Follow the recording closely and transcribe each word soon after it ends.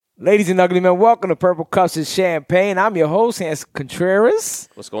Ladies and ugly men, welcome to Purple Cups and Champagne. I'm your host, Hans Contreras.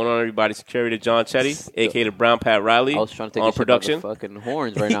 What's going on, everybody? Security John Chetty, a.k.a. the Brown Pat Riley. I was trying to take on a production. fucking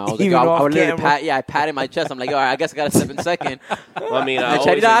horns right now. I was like, Even yo, off I literally camera. I patted my chest. I'm like, all right, I guess I got a 7-second. Well, I mean, I And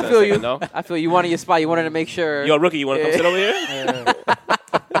always Chetty, say I that feel you. second, no? I feel you wanted your spot. You wanted to make sure. Yo, rookie, you want to come sit over here?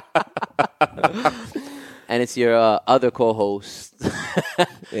 And it's your other co-host.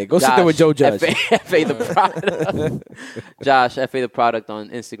 Yeah, go sit there with Joe Judge. F.A. the product. Josh, F.A. the product on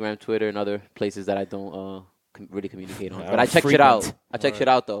Instagram, Twitter, and other places that I don't really communicate on. But I checked shit out. I checked shit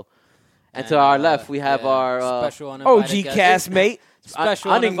out, though. And to our left, we have our special uninvited OG guest. castmate.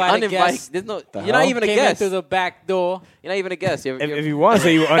 Special uninvited guest. There's no, you're hell? not even a Came in guest. through the back door. You're not even a guest. If you want to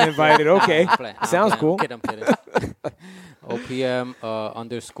say you were uninvited, okay. I'm playing. Sounds cool. I'm kidding. OPM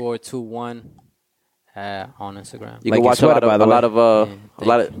 _21 on Instagram. You Like can your watch sweater, by the way. A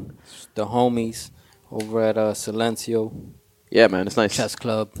lot of the homies over at Silencio Yeah, man, it's nice. Chess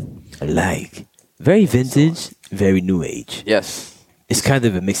Club. Like very vintage, very new age. Yes, It's kind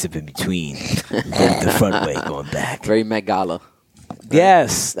of a mix up in between the front way going back. very Met Gala.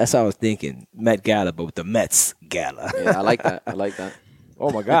 Yes, that's what I was thinking. Met Gala, but with the Mets Gala. Yeah, I like that. I like that.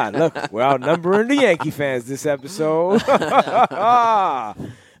 Oh, my God. Look, we're outnumbering the Yankee fans this episode.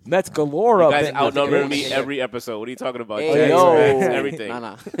 Mets galore You up guys in outnumber the me every episode. What are you talking about? Hey, Jets, yo. Reds, everything.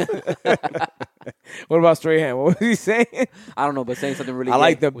 Nah. What about Strahan? What was he saying? I don't know, but saying something really I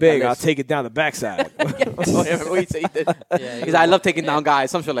like gay the with big. that I'll list. take it down the backside. Whatever he said. Yeah, He's like, I love taking down guys,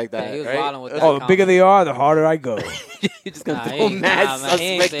 some shit like that. Yeah, he was right? wilding with that. Oh, the bigger they are, the harder I go. You're just gonna Nah, throw he mad ain't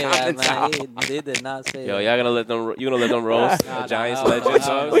suspect say that, comments man. out. He did not say Yo, that. y'all gonna let them? You gonna let them roast Nah, a Giants nah, legend? nah,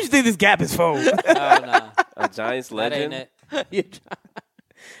 dog? What you think this gap is for? Nah, A Giants that ain't legend? it.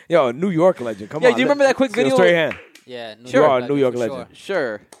 Yo, a New York legend. Come Yeah, on. do you remember that quick video? Strahan. Yeah, New Sure. York New York for legend.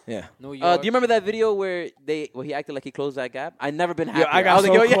 Sure. Yeah. New York. Do you remember that video where he acted like he closed that gap? I never been happy. Yo, I got was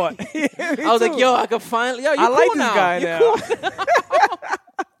so like, yo, caught. yeah. I was like, yo, I could finally. Yo, you I cool like this now. guy You now. cool.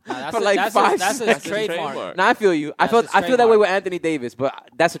 Nah, for like 5 that's seconds. a trademark. Trademark. Nah, I feel you. I That's feel his that way trademark. with Anthony Davis, but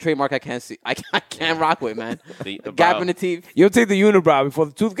that's a trademark I can't see. I can't rock with, man. The Gap brow. in the teeth. You'll take the unibrow before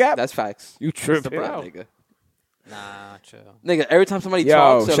the tooth gap? That's facts. You That's the tripping. brow, nigga. Nah, chill. Nigga, every time somebody Yo,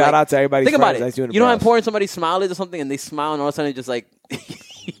 talks, or shout like, out to everybody. think about it. Nice You know how unibrows. important somebody's smile is or something, and they smile, and all of a sudden, it just like,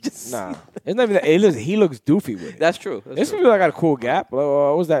 he just. Nah. It's not even that. Hey, listen, he looks doofy with it. That's true. That's There's true. some people that got a cool gap.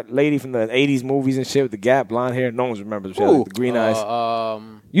 What was that lady from the 80s movies and shit with the gap, blonde hair? No one remembers. She had, like, the green eyes.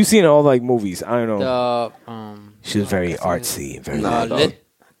 You seen all like movies. I don't know. She was very artsy and very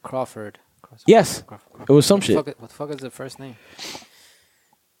Crawford. Yes. Crawford. It was some What shit. the fuck is the first name?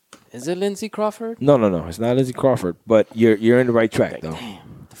 Is it Lindsay Crawford? No. It's not Lizzie Crawford, but you're in the right track, though. Damn,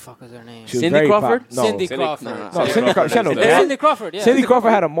 what the fuck is her name? She was Cindy very Crawford? No. Cindy Cindy- Crawford. Nah. No, Cindy Crawford. She had no It's gap. Cindy Crawford, yeah. Cindy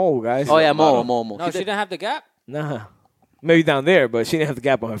Crawford had a mole, guys. Oh, yeah, Mo. No, she didn't have the gap? Nah. Maybe down there, but she didn't have the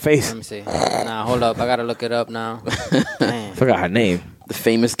gap on her face. Let me see. Nah, hold up. I gotta look it up now. Damn. Forgot her name. The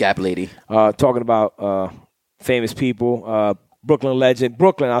famous Gap lady. Talking about famous people. Brooklyn legend.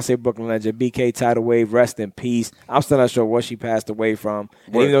 I'll say Brooklyn legend. BK Tidal Wave, rest in peace. I'm still not sure what she passed away from.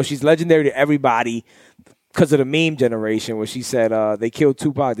 And even though she's legendary to everybody because of the meme generation where she said they killed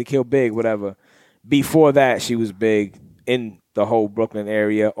Tupac, they killed Big, whatever. Before that, she was big in the whole Brooklyn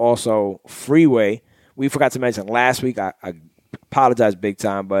area. Also, Freeway. We forgot to mention last week, I apologize big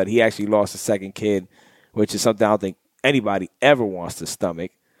time, but he actually lost a second kid, which is something I don't think anybody ever wants to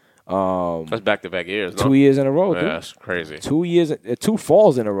stomach. That's back-to-back years. No? 2 years in a row, Yeah, dude. that's crazy. 2 years, 2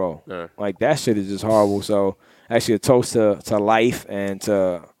 falls in a row. Yeah. Like, that shit is just horrible. So, actually, a toast to life and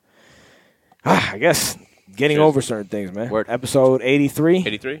to, I guess, getting Cheers. over certain things, man. Word. Episode 83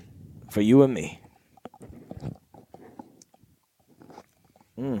 83. for you and me.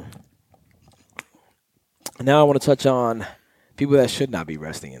 Now I want to touch on people that should not be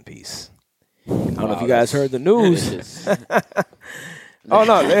resting in peace. I don't know if you guys heard the news. Oh,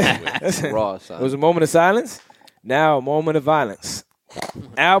 no. Listen. Raw, It son. was a moment of silence. Now a moment of violence.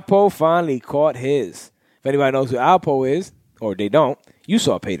 Alpo finally caught his. If anybody knows who Alpo is, or they don't, you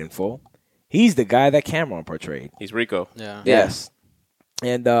saw Paid in Full. He's the guy that Cameron portrayed. He's Rico. Yeah. Yes.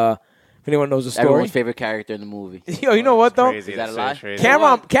 And if anyone knows the story. Everyone's favorite character in the movie. Yo, you know what, though? Crazy. Is that a That's lie? crazy.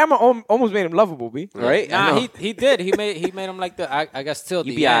 Cameron almost made him lovable, B. Right? I Nah, know. he did. He made him like I guess till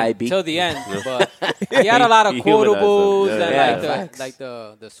the end. EBIB. Till the end. But he had a lot of He humanized him. quotables Yeah. and Yeah. like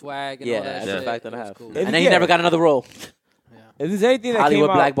the swag and Yeah, all that that's shit. a fact and a It was half. cool. If- And then he Yeah. never got another role. If there's anything that Hollywood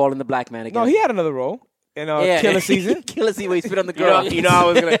came out. blackballing the black man again. No, he had another role in Killer Season. Killer Season where he spit on the You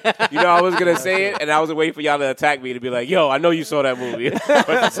know, girl. I was gonna say it, and I was waiting for y'all to attack me to be like, "Yo, I know you saw that movie." You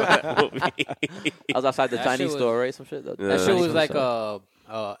saw that movie. I was outside the That Chinese shit was- store, right? Some shit. That shit was like a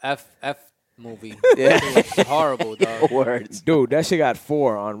F movie. Yeah. It was horrible, dog. Words. Dude, that shit got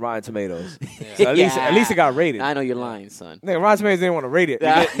 4 on Rotten Tomatoes. Yeah. So at least it got rated. I know you're lying, son. Nigga, Rotten Tomatoes didn't want to rate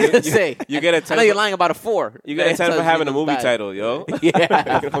it. Say, You get a I 10 know you're lying about a 4. You get a 10 for having a movie bad. title, yo.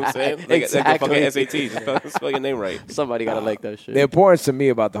 Yeah. You know what I'm saying? Like Exactly. the fucking SAT. Just spell your name right. Somebody gotta like that shit. The importance to me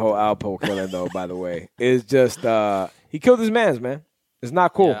about the whole Alpo killing, though, by the way, is just he killed his mans, man. It's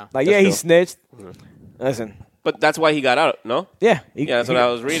not cool. Yeah. Like, That's he cool. snitched. Listen, But that's why he got out, no? yeah. Yeah, that's what I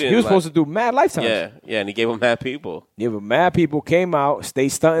was reading, He was like- supposed to do mad lifetimes. Yeah, and he gave him mad people. Yeah, but mad people came out, stayed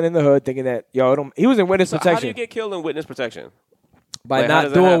stunting in the hood, thinking that, he was in witness So how do protection you get killed in witness protection? by like, how not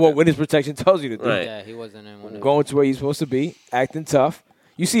does that doing what happen? witness protection tells you to do. Right. Yeah, he wasn't in one of Going to where you're supposed to be, acting tough.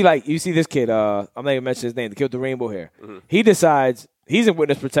 You see this kid, I'm not even mention his name, the kid with the rainbow hair. Mm-hmm. He decides he's in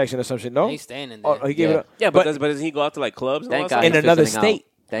witness protection or some shit, no? He's staying in there. Oh, he gave Yeah. it up. Yeah, but doesn't he go out to like clubs and all Thank that God. stuff? In he's another fizzling state.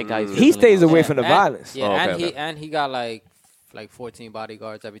 out. Thank God. he's He fizzling stays out. away from the and- violence. Yeah, Oh, okay, and okay. he got like 14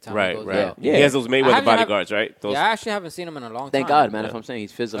 bodyguards every time he Right, goes right. out. Yeah. He has those I Mayweather haven't- bodyguards, right? Those, Yeah, I actually haven't seen him in a long time. Thank God, man. If I'm saying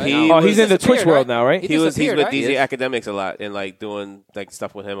he's fizzling He- out. Oh, he's in the Twitch disappeared, world right? now, right? He he's disappeared, with right? DZ Yes. Academics a lot and like doing like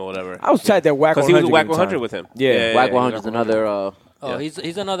stuff with him or whatever. I was tight that Whack 100. Because he was Whack at the 100 time. with him. Yeah. Whack he 100 was is another. Oh, Yeah.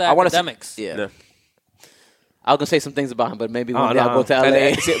 he's another I want to academics. Yeah. Yeah. I was gonna say some things about him, but maybe one Oh, day no. I'll go to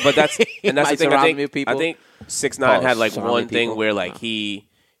LA. But that's the Might thing. I surround think me with people. I think 6ix9ine had like Surround me one with thing people. where like he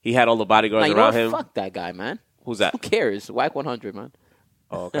had all the bodyguards Like, you know around what? him. Fuck that guy, man. Who's that? Who cares? Whack 100, man.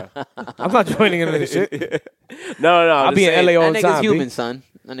 Oh, okay. I'm not joining into this shit. No. I'll I'm be just in saying- LA all That the nigga's time. human, B. son.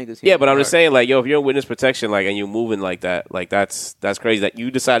 That nigga's human. Yeah, but I'm just saying, like, yo, if you're in witness protection, like, and you're moving like that, like, that's crazy that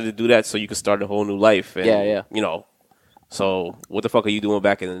you decided to do that so you could start a whole new life. And, Yeah. You know, so what the fuck are you doing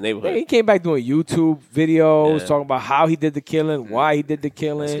back in the Yeah, neighborhood? he came back doing YouTube videos, Yeah. talking about how he did the killing, why he did the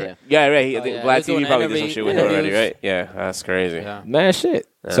killing. Yeah. Yeah, right. I Oh, think yeah, Black he was doing TV probably did some interview- shit with him already, interviews. right? Yeah, that's crazy. Yeah. Man, shit.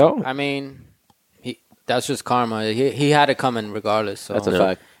 So, I mean, that's just karma. He had it coming regardless. So That's a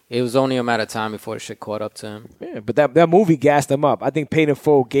fact. It was only a matter of time before the shit caught up to him. yeah, but that movie gassed him up. I think Paid in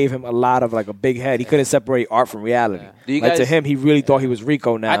Full gave him a lot of, like, a big head. He couldn't separate art from reality. Yeah. Do you Like, to guys- him, he really thought he was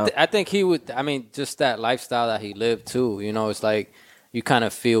Rico now. I think he would. I mean, just that lifestyle that he lived too. You know, it's like you kind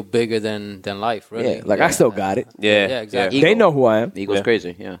of feel bigger than life. Really. yeah, like, I still got it. Yeah, Yeah, exactly. Ego. They know who I am. The ego's Yeah.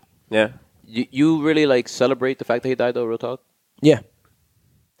 crazy, yeah. Yeah. You really, like, celebrate the fact that he died, though, real talk? Yeah.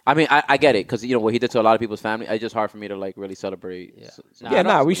 I mean, I get it, because, you know, what he did to a lot of people's family, it's just hard for me to, like, really celebrate. Yeah.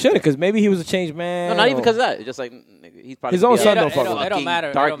 Yeah, we shouldn't, because maybe he was a changed man. No, not even or- because of that. It's just like, nigga, he's probably His own be a son don't fucking fuck with him. It don't matter.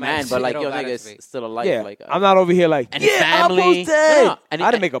 It dark don't man, matter. but, It like, don't yo, matter nigga, to me. it's still a life. Yeah, Like, I'm not over here like, and yeah, family. Alpo's dead. No, and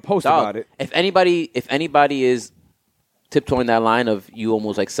I didn't make a post dog, about it. If anybody is tiptoeing that line of you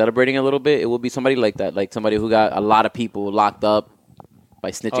almost like celebrating a little bit, it will be somebody like that, like somebody who got a lot of people locked up by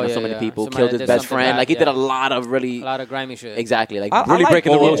snitching Oh, on yeah, so many yeah. people, Somebody killed his did best something friend. bad, Like he did yeah. a lot of really A lot of grimy shit. exactly, like I really like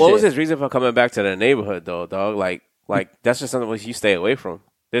breaking the both. rules. What was his reason for coming back to the neighborhood, though, dog? Like that's just something you stay away from.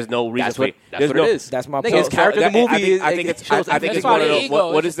 There's no reason That's for what, there's that's no, what it is. That's my Nigga, point. his character in the movie is. I think it's shows I think That's it's one of why the the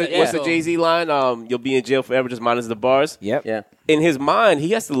ego what is is just the what's the ego. Jay-Z line? You'll be in jail forever, just minus the bars. Yep. yeah. In his mind,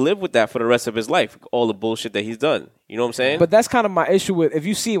 he has to live with that for the rest of his life. All the bullshit that he's done. You know what I'm saying? But that's kind of my issue with, if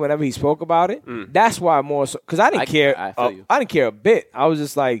you see whenever he spoke about it, that's why more so, because I didn't care. I feel you. I didn't care a bit. I was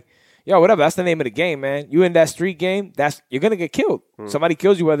just like, yo, whatever. That's the name of the game, man. You in that street game, you're gonna get killed. Somebody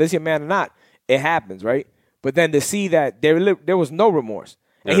kills you, whether it's your man or not. It happens, right? But then to see that there was no remorse,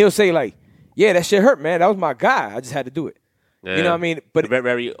 and he'll say like, yeah, that shit hurt, man. That was my guy. I just had to do it. You know what I mean? But very,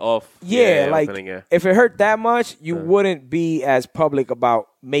 very off. yeah, like feeling, yeah. if it hurt that much, you wouldn't be as public about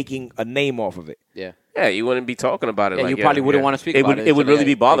making a name off of it. Yeah. Yeah, you wouldn't be talking about it. Yeah, like, you probably wouldn't want to speak about it. It would really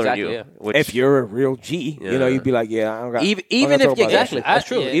be bothering Exactly, you. yeah. Which, If you're a real G, you know, Yeah. you'd be like, yeah, I don't got. Even I don't if talk about that exactly, shit. that's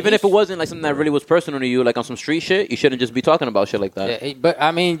true. Yeah, Even if it wasn't like something that really was personal to you, like on some street shit, you shouldn't just be talking about shit like that. Yeah, but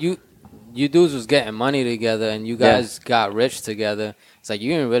I mean, you dudes was getting money together, and you guys got rich together. It's like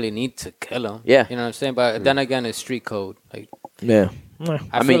you didn't really need to kill him. Yeah. You know what I'm saying? But then again, it's street code. Like Yeah.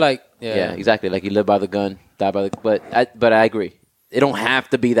 I feel mean, like Yeah, exactly. Like you live by the gun, die by the. But I agree. It don't have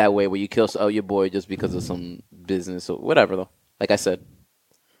to be that way where you kill your boy just because of some business or whatever. Though, like I said,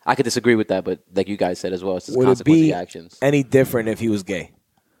 I could disagree with that, but like you guys said as well, it's just Would it consequence of be the actions. any different if he was gay?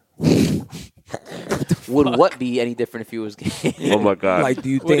 Would what be any different if he was gay? oh my god, Like, do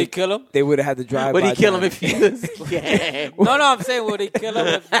you would he think kill him? they would have had to drive? Would by he kill time? him if he was gay? No, I'm saying would he kill him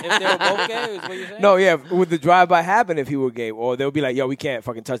if they were both gay? Is what you're saying? No, yeah. Would the drive-by happen if he were gay, or they'll be like, "Yo, we can't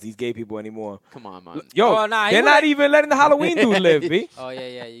fucking touch these gay people anymore." Come on, man. Yo, Oh, nah, he they're not even letting the Halloween dude live, B. Oh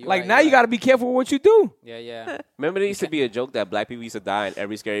yeah. You Like right, now, you're you got right. to be careful with what you do. Yeah. remember there used to be a joke that black people used to die in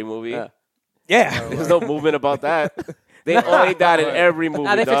every scary movie. Yeah. Yeah, There's no movement about that. They only died in every movie.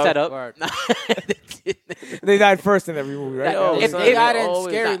 Nah, they fixed dog. that up. Word. They died first in every movie, right? Yo, If son, they got they in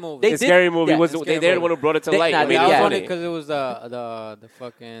always Scary die. Movie. They The did- scary movie yeah, was the they're Scary the one who brought it to They- light. nah, I mean, That was yeah. funny funny. because it was the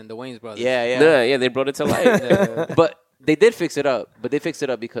fucking the Wayne's brothers. Yeah. Yeah, they brought it to light. But they did fix it up. But they fixed it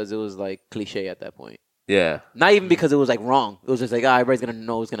up because it was like cliche at that point. Yeah. Not even because it was like wrong. It was just like, everybody's gonna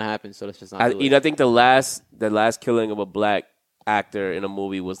know what's gonna happen, so let's just not do it. I think the last killing of a black actor in a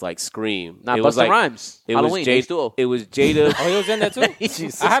movie was like Scream. Not it was Busta like, Rhymes. It Halloween, was Jada. H2O. It was Jada. Oh, he was in there too.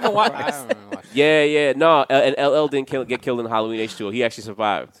 I haven't watched. I haven't watched. Yeah. No, and LL didn't get killed in Halloween H2O. He actually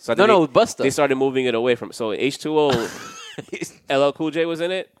survived. So I think No, it was Busta. They started moving it away from. So H2O, LL Cool J was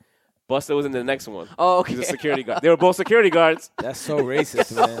in it. Busta was in the next one. Oh, okay. He's a security guard. They were both security guards. That's so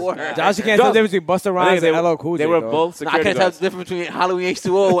racist, man. Word. Josh, you can't tell the difference between Busta Rhymes and LL Cool J. They were dog. both No, I security can't tell guards. the difference between Halloween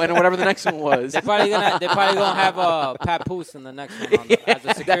H2O and whatever the next one was. They're probably gonna have Papoose in the next one as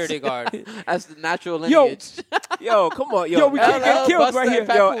a security guard. That's the natural Yo. lineage. Yo, come on, Yo, we can't get LL, killed Busta, right here. and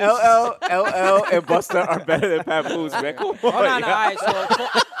Yo, Papoose. LL and Busta are better than Papoose, man. Come on. Oh no, no. yo. All right,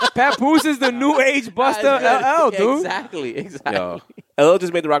 so Papoose is the new age Busta LL, dude. Exactly. Yo, LL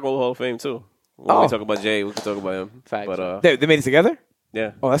just made the Rock and Roll Hall of Fame too. When Oh. we talk about Jay, we can talk about him. Facts. But They made it together?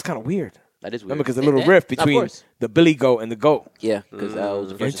 yeah. Oh, that's kind of weird. That is weird. Remember, because the It- little it- rift of between course. the Billy Goat and the Goat. Yeah, because that was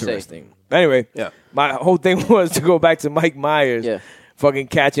the first to say. Interesting. Anyway, Yeah. my whole thing was to go back to Mike Myers, Yeah. fucking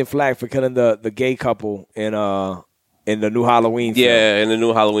catching flack for killing the gay couple in the new Halloween film. Yeah, in the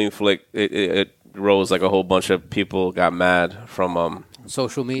new Halloween flick, it rose like a whole bunch of people got mad from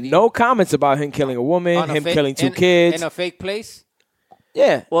social media. No comments about him killing a woman, On a him fake- killing two in- kids. in a fake place.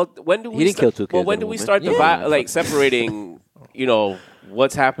 Yeah. Well, when do we He didn't kill two kids Well, when and do a we woman. start the Yeah. like separating,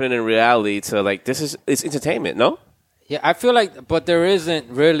 what's happening in reality to like it's entertainment, no? Yeah, I feel like, but there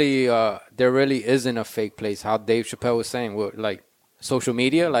really isn't a fake place. How Dave Chappelle was saying, with like social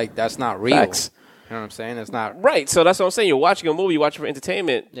media, like that's not real. Facts. You know what I'm saying? It's not. Right. So that's what I'm saying. You're watching a movie, you watch it for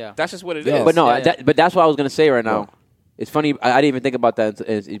entertainment. Yeah. That's just what it is. Yeah. But no, Yeah, yeah. but that's what I was gonna say right now. It's funny. I didn't even think about that.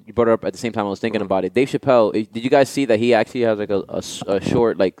 You brought it up at the same time I was thinking about it. Dave Chappelle. Did you guys see that he actually has like a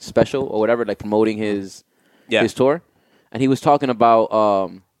short like special or whatever, like promoting his tour? And he was talking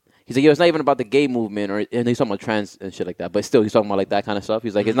about. He's like, it's not even about the gay movement, and he's talking about trans and shit like that. But still, he's talking about like that kind of stuff.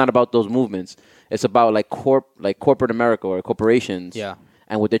 He's like, it's not about those movements. It's about like corporate America or corporations. Yeah.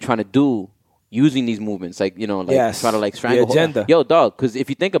 And what they're trying to do using these movements, like Yes. trying to like strangle The agenda. Yo, dog, because if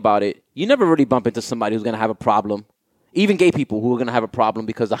you think about it, you never really bump into somebody who's gonna have a problem. Even gay people who are gonna have a problem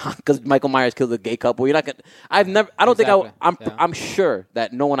because Michael Myers killed a gay couple. You're not gonna. I don't Exactly. think Yeah. I'm sure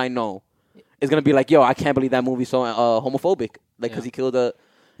that no one I know is gonna be like, yo, I can't believe that movie's so homophobic, like because he killed a.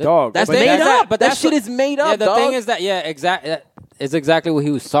 Dog. That's but made that's- up. But that shit is made up. Yeah, the dog. thing is that it's exactly what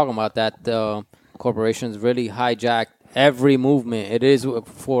he was talking about. That corporations really hijack every movement. It is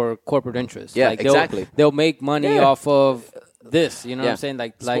for corporate interests. Yeah, like exactly. They'll make money Yeah. off of this. You know what Yeah. I'm saying?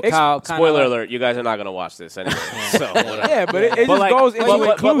 Like how kinda Spoiler like- alert: you guys are not gonna watch this anyway. So whatever. Yeah, but it But just like- goes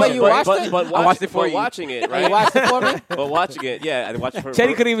into inclusion. you watched it? I watched it for you. Watching it, You right? watched it for me? But watching it, yeah, I watched it for.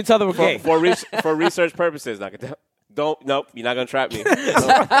 Teddy couldn't even tell they were gay. for research purposes. Not gonna, nope, you're not gonna trap me.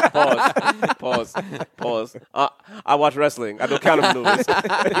 Pause. I watch wrestling. I know counter maneuvers.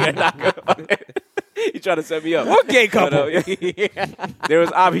 You're not gonna. You trying to set me up? What gay couple? There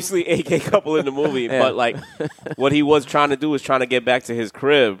was obviously a gay couple in the movie, but like what he was trying to do was trying to get back to his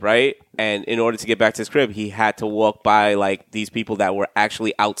crib, right? And in order to get back to his crib, he had to walk by like these people that were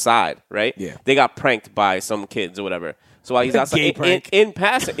actually outside, right? Yeah. They got pranked by some kids or whatever. So while he's outside, Gay prank. in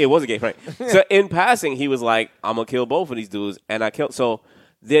passing, it was a gay prank. So in passing, he was like, "I'm gonna kill both of these dudes," and I killed. So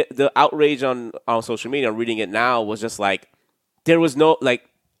the outrage on social media, I'm reading it now, was just like there was no like.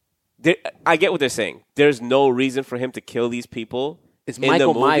 I get what they're saying. There's no reason for him to kill these people. It's in the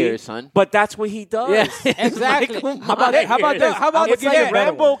Michael movie, Myers, son. But that's what he does. Yeah. Exactly. How about this? It's give like you a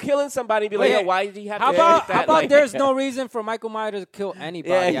better Rambo one. killing somebody and be like, Wait, yo, why did he have How to about hit that? how about Like- there's no reason for Michael Myers to kill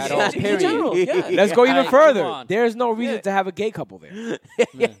anybody Yeah, at all? exactly. In general, Period. yeah. Let's go even Like, further. come on. There's no reason to have a gay couple there.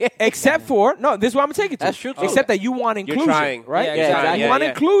 Except for, no, this is what I'm taking to. That's true, too. Except that you want You're inclusion, trying. right? Yeah, Yeah, exactly. You want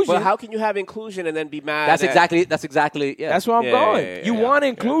inclusion. But how can you have inclusion and then be mad? That's at- exactly. Yeah. That's where I'm Yeah, going. yeah, You yeah, want yeah.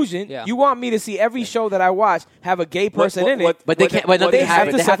 inclusion. Yeah. You want me to see every show that I watch have a gay person in it. But they can't. But no, what they they have have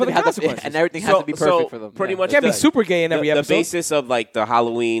it. to They have suffer to the have consequences. and everything has to be perfect for them. Pretty Yeah. much, Can't be the- super gay in every the episode. basis of like the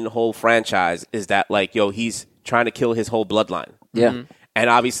Halloween whole franchise is that like, yo, he's trying to kill his whole bloodline. Yeah. And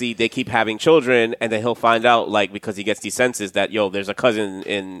obviously, they keep having children, and then he'll find out, like, because he gets these senses that, yo, there's a cousin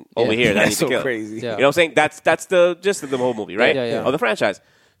in over here that I need That's to so kill. crazy. Yeah. You know what I'm saying? That's the gist of the whole movie, right? Yeah, yeah. Of the franchise.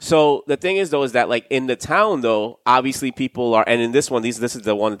 So the thing is, though, is that like in the town, though, obviously people are, and in this one, this is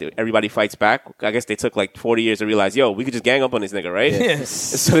the one that everybody fights back. I guess they took like 40 years to realize, yo, we could just gang up on this nigga, right? Yes.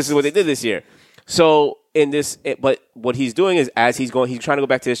 So this is what they did this year. So in this, but what he's doing is as he's trying to go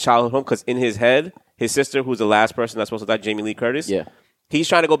back to his childhood home because in his head, his sister, who's the last person that's supposed to die, Jamie Lee Curtis. Yeah. He's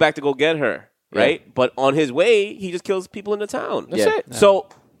trying to go back to go get her, right? Yeah. But on his way, he just kills people in the town. That's it. Yeah. So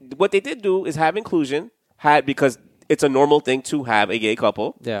what they did do is have inclusion, because it's a normal thing to have a gay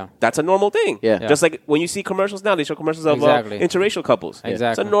couple. Yeah. That's a normal thing. Yeah. Just like when you see commercials now, they show commercials of Exactly. interracial couples.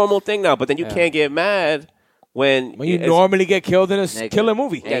 Exactly. It's a normal thing now, but then you can't get mad when When you it's- normally get killed in a Nigga. killer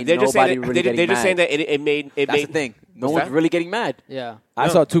movie. Ain't they're just nobody saying that, really they're getting just saying mad. that it made That's the thing. No What's one's that? really getting mad. Yeah. I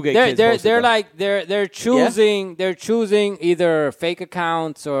saw two gay They're kids. they're posted they're that. like they're choosing either fake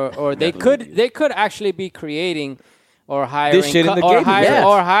accounts or they could actually be creating or hiring shit in the gay movie.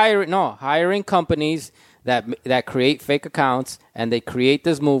 Yes. hiring companies that create fake accounts and they create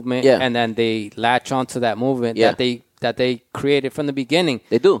this movement Yeah. and then they latch onto that movement Yeah. that they created from the beginning.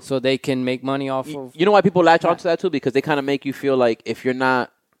 They do. So they can make money off of. You know why people latch onto that too? Because they kind of make you feel like if you're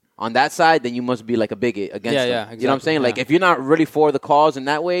not on that side, then you must be like a bigot against them. Yeah, You know what I'm exactly, saying? Like yeah. if you're not really for the cause in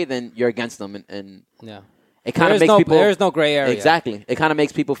that way, then you're against them, and Yeah. it kind of makes people. There's no gray area. Exactly. It kind of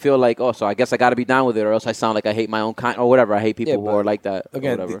makes people feel like, oh, so I guess I got to be down with it, or else I sound like I hate my own kind, or whatever. I hate people who but are like that.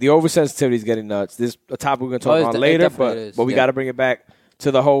 Again, or whatever. the oversensitivity is getting nuts. This is a topic we're going to talk about It later, definitely is. but we Yeah. got to bring it back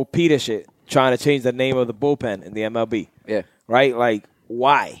to the whole Peter shit, trying to change the name of the bullpen in the MLB. Yeah. Right? Like,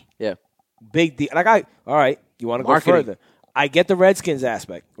 why? Yeah. Big deal. Like, all right, you want to go Marketing. further. I get the Redskins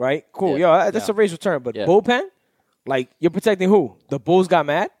aspect, right? Cool. Yeah. Yo, that's a racial term, but Yeah. bullpen? Like, you're protecting who? The Bulls got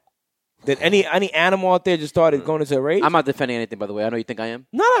mad? Did any animal out there just started going into a rage? I'm not defending anything, by the way. I know you think I am.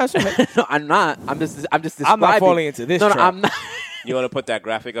 no, that's okay. No, I'm not. I'm just describing. I'm not falling into this No, trap. I'm not. You want to put that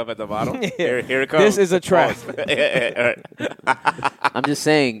graphic up at the bottom? Yeah. Here it comes. This is a trap. All right. I'm just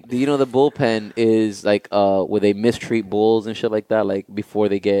saying. Do you know the bullpen is like where they mistreat bulls and shit like that? Like before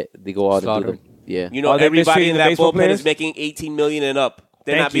they go out and do Slaughtered. them. Yeah. You know, Are they everybody mistreating in the that baseball bullpen players? is making $18 million and up.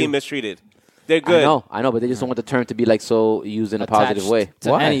 They're Thank not being you. mistreated. They're good. I know, but they just don't want the term to be like so used in a positive way. Attached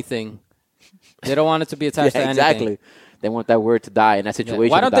to anything. They don't want it to be attached to anything. exactly. They want that word to die in that Yeah.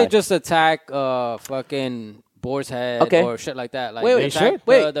 situation. Why don't they die. just attack fucking Boar's Head Okay. or shit like that? Like Wait, they wait, attack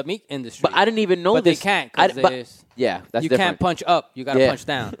wait. the meat industry. But I didn't even know But this. they can't I- because but- yeah, that's you different. can't punch up. You got to Yeah. punch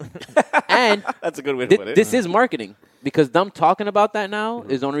down. And That's a good way to put it. this is marketing because them talking about that now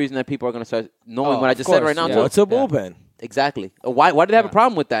is the only reason that people are going to start knowing what I just said right now. yeah. too. What's a bullpen? Exactly. Why do they have a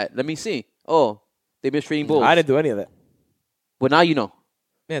problem with that? Let me see. Oh, they mistreating bulls. I didn't do any of that. Well, now you know.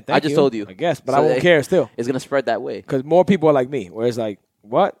 Man, I just told you. I guess, but So I won't they- care still. It's going to spread that way. Because more people are like me, where it's like,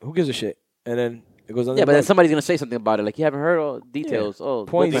 what? Who gives a shit? And then it goes on. Yeah, but then somebody's going to say something about it. Like, you haven't heard all details. Yeah. Oh,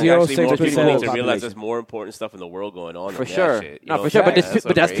 Point I think zero actually more 0.06% people need of to the realize population. there's more important stuff in the world going on. for than sure. That shit. You No, know for sure. what But I'm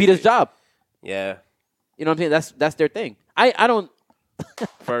saying? that's so Peter's crazy. job. Yeah. You know what I'm saying? That's their thing. I don't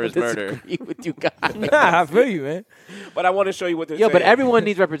For his murder. disagree with you guys. Nah, I feel you, man. But I want to show you what they're Yo, saying. but everyone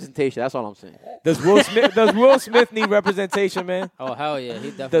needs representation. That's all I'm saying. Does Will Smith need representation, man? Oh hell yeah,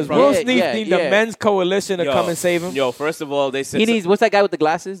 he definitely. Does Will Yeah, Smith yeah, need yeah. the men's coalition to Yo, come and save him? Yo, first of all, they said He needs. What's that guy with the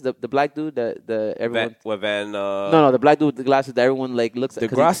glasses? The black dude that the everyone. Van. No, the black dude with the glasses that everyone like looks at.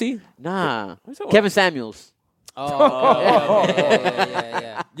 'cause he- Degrassi? Nah, Who's that one? Kevin Samuels. Oh,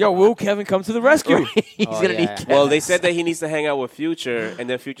 yeah. Yo, will Kevin come to the rescue? He's Oh, gonna yeah. need. Kevin. Well, they said that he needs to hang out with Future, and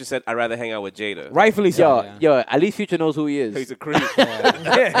then Future said, "I'd rather hang out with Jada." Rightfully so. Yo, at least Future knows who he He's is. a creep.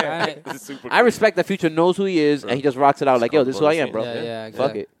 Yeah, He's a super I respect that Future knows who he is, and he just rocks it out like, yo, this is who I am, bro. yeah,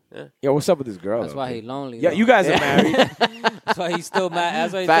 Fuck exactly. it. Yo, what's up with this girl? That's though? why he's lonely. Yeah, though. you guys are married. That's why he's still mad.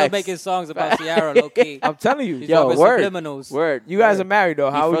 That's why he's Facts. still making songs about Ciara, low key. I'm telling you. He's Yo, dropping word. subliminals. Word. You guys are married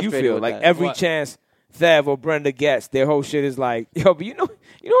though. How would you frustrated feel? with Like that. every What? chance Thev or Brenda gets, their whole shit is like, yo, but you know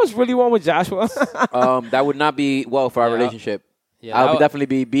what's really wrong with Joshua? That would not be well for our Yeah. relationship. Yeah, I that would definitely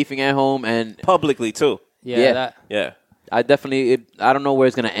be beefing at home, and Publicly too. Yeah, Yeah. that, Yeah. I definitely. I don't know where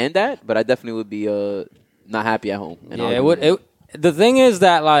it's gonna end at, but I definitely would be not happy at home. And yeah. all It would. The thing is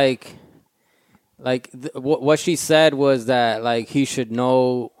that what she said was that like he should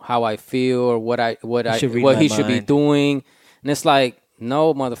know how I feel or what should read what my he should be mind. doing, and it's like.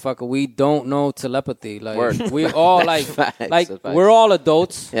 No, motherfucker, we don't know telepathy. Like Word. we all like, Facts, like facts. we're all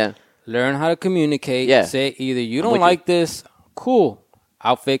adults. Yeah. Learn how to communicate. Yeah. Say either you I'm don't with like this, cool.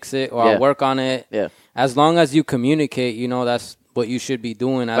 I'll fix it or Yeah. I'll work on it. Yeah. As long as you communicate, you know that's what you should be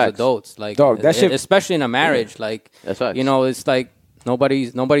doing as Facts. adults. Like Dog, that shit- especially in a marriage. Like That's facts. you know, it's like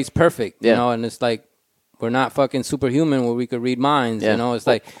nobody's perfect. You Yeah. know, and it's like we're not fucking superhuman where we could read minds. Yeah. You know, it's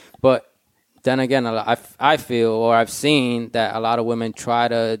like, but then again, I feel or I've seen that a lot of women try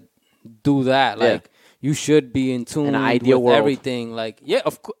to do that. Yeah. Like you should be in tune In an ideal with world. everything. Like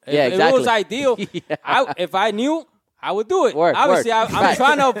of course, Yeah, if it exactly. was ideal, Yeah. if I knew, I would do it. Work, Obviously, work. I'm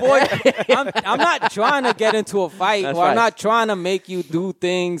trying to avoid. I'm not trying to get into a fight, That's or I'm right. not trying to make you do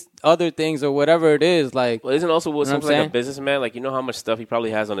things, other things, or whatever it is. Like, Well, isn't also what I'm something like a saying? businessman? Like, you know how much stuff he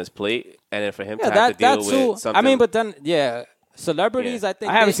probably has on his plate, and then for him yeah, to have to deal that's with who. something. I mean, but then, yeah, celebrities. Yeah. I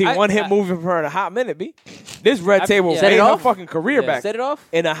think I haven't seen one hit I- movie from her in a hot minute, B. This red table yeah. Set made it her off? fucking career Yeah. back Set it off.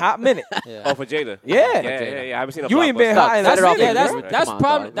 in a hot minute. oh, for Jada. Yeah. Yeah. I haven't seen a You ain't been blockbuster. high in a Set it off. minute. Yeah, that's Right. that's Come on,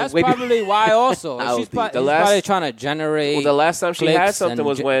 probably dog. that's Wait. probably why. Also, I'll she's, be- pro- the he's last- probably trying to generate. Well, the last time she had clicks something and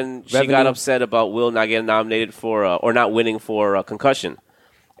was when she got revenue. upset about Will not getting nominated for or not winning for concussion,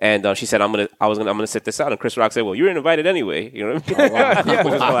 and she said, "I'm gonna sit this out." And Chris Rock said, "Well, you were invited anyway." You know what I mean? Which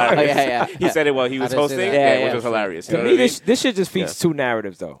was hilarious. Yeah. He said it while he was didn't see hosting, that. Yeah, which yeah. was hilarious. You To know me, what I mean? this shit just feeds two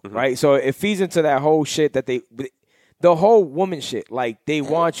narratives, though, right? So it feeds into that whole shit that the whole woman shit. Like, they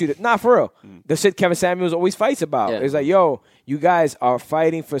want you to, not for real. The shit Kevin Samuels always fights about. Yeah. It's like, yo, you guys are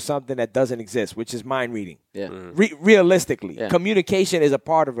fighting for something that doesn't exist, which is mind reading. Yeah. Realistically, Yeah. communication is a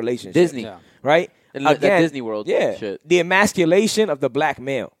part of relationship. Disney. Yeah. Right? That Disney World Yeah. shit. The emasculation of the black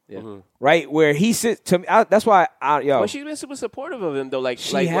male. Yeah. Right? Where he sits, to me, that's why, yo. But she's been super supportive of him, though. Like,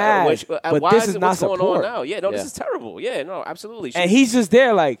 She like has, but why this is is it not what's going support. on now? Yeah, no, Yeah. this is terrible. Yeah, no, absolutely. And he's just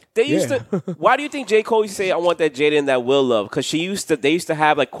there like, They used yeah. to. Why do you think J. Cole used to say, "I want that Jada and that Will love"? Because they used to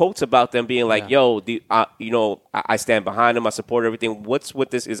have like quotes about them being like, "Yo, I stand behind him. I support everything." What's with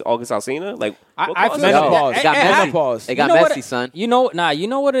this? Is August Alsina like? what I caused feel it? like Menopause. It got It- it- messy. menopause. It got You know what messy, it- son. You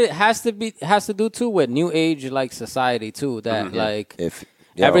know what it has to do too with new age like society too. That like If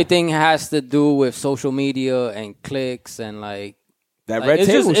everything has to do with social media and clicks and like that like, red it's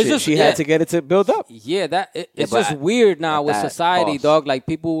table just- it's shit, just- she yeah. had to get it to build up. yeah, it's but just weird now with that society, cost. dog. Like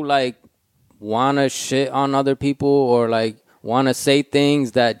people like wanna shit on other people or like wanna say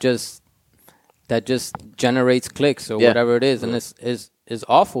things that just generates clicks or Yeah. whatever it is, and it's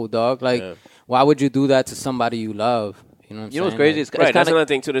awful, dog. Like why would you do that to somebody you love? You know what I'm You know what's saying? crazy? Like, It's Right, kind that's of another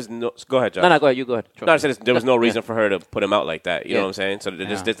thing too. There's no. Go ahead, John. no. Go ahead. You go ahead. No, I said there was no reason Yeah. for her to put him out like that. You know Yeah. what I'm saying? So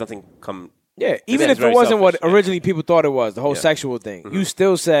there's nothing come. Yeah, even It's if it very wasn't what selfish, yeah. originally people thought it was, the whole Yeah. sexual thing, you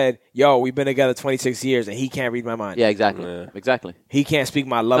still said, yo, we've been together 26 years and he can't read my mind. Yeah, exactly. Yeah. Exactly. He can't speak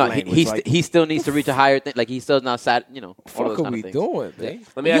my love No, language. he still needs to reach a higher thing. Like he's still not sad. You know, all what those are kind we of things. doing, man?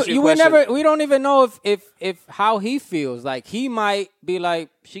 Let me ask you a we question. we don't even know if how he feels. Like he might be like,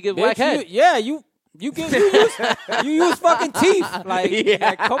 She gives "Bitch, whack head. you use fucking teeth. Like,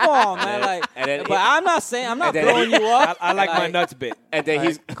 like, come on, man. Like, And then but I'm not and then blowing you up. I like my nuts bit. And then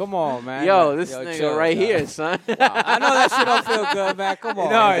he's Come on, man. Yo, Like, this yo, nigga chill, right dog. here, son. I know that shit don't feel good, man. Come on.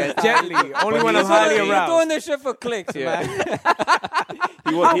 No, man. it's gently. Only when I'm You're highly doing- You're doing aroused. this shit for clicks, man.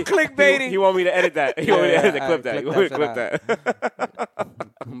 I'm clickbaiting. He want me to edit that. He want me to Yeah, edit yeah, clip that. clip He want me to that clip shit that.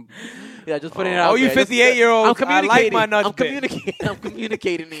 Yeah, just putting it out. Oh, you there. Just- 58-year-olds, I'm I like communicating. my nuts I'm bit. communicating. I'm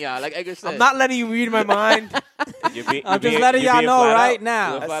communicating to y'all. Like Edgar said. I'm not letting you read my mind. I'm just letting y'all know right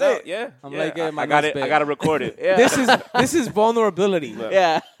now. You're That's flat out. it. Yeah. I'm yeah. like getting my I got nuts it. big. I got to record it. Yeah. This is vulnerability.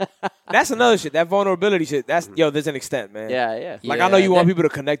 Yeah. That's another shit. That vulnerability shit. That's there's an extent, man. Yeah. Yeah. Like Yeah, I know you want that- people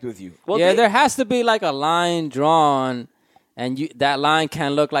to connect with you. Well, yeah, there has to be like a line drawn, and that line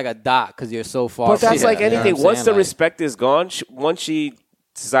can look like a dot because you're so far. But that's from like it, you know anything. what I'm Once saying? the Like, respect is gone, once she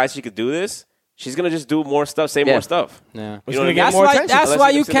decides she could do this, she's gonna just do more stuff, say Yeah. more stuff. yeah. It's know what I gonna mean? get That's more why. attention. That's Unless why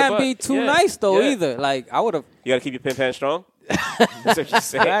it you gets in the can't butt. be too Yeah. nice though Yeah. either. Like I would have. You got to keep your pin pan strong. That's what you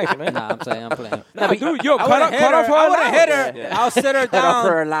say. Facts, man. Nah, I'm saying I'm playing. Nah, dude, yo, I cut off her I would have hit allowance. her. I'll sit her Cut off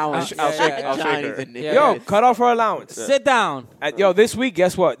her down. allowance. I'll shake- yeah, I'll shake Johnny's her. a nigga. Yeah. Yo, cut off her allowance. Sit down. Yo, this week,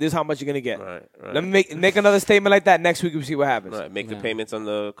 guess what? This is how much you're gonna get. Right, right. Let me make another statement like that next week. We see what happens. Right, make the payments on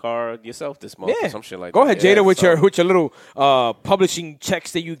the car yourself this month Yeah, or some shit like Go that. ahead, Jada, Yeah, with so- your little publishing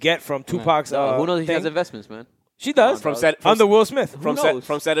checks that you get from Tupac's. Who knows if he thing. has investments, man? She does From set- from under Will Smith. from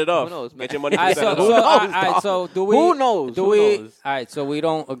knows? set it off. Who knows, man? Get your money All from right, set so, it Who so, off. knows, all right, dog? so do we? Who knows? Do Who we? knows? All right, so we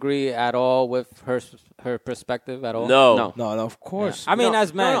don't agree at all with her perspective at all. No. No. No, of course. I mean, No,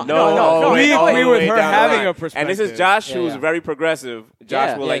 as men, No, We all agree the with way her down the having line. a perspective. And this is Josh, Yeah, who's yeah. very progressive. Josh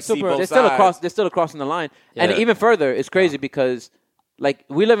Yeah. will Yeah, like see super. both They're sides. still crossing the line. And Yeah. even further, it's crazy because like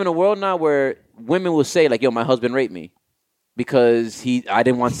we live in a world now where women will say like, "Yo, my husband raped me." Because I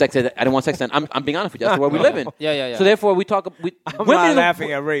didnn't want sex. And I'm being honest with you. That's the world we live in. Yeah. So therefore, we talk. I'm Women not are the-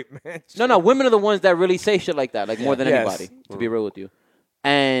 laughing at rape, man. No, women are the ones that really say shit like that, like more than Yes. anybody. To be real with you,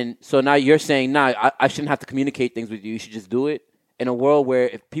 and so now you're saying, I shouldn't have to communicate things with you. You should just do it. In a world where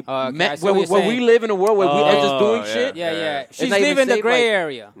if people, Okay, I see where what you're we saying. live in a world where we are just doing yeah. shit. Yeah. She's not even leaving the safe, gray like-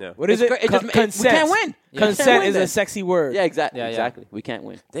 area. Yeah. What is It's it? cra- it just- Consent. we can't win. We can't Consent win is then. a sexy word. Yeah, exactly. Yeah, yeah. Exactly. We can't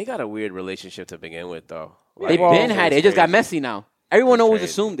win. They got a weird relationship to begin with, though. They've Like, Well, been had it. It just got crazy. messy now. Everyone It's always crazy.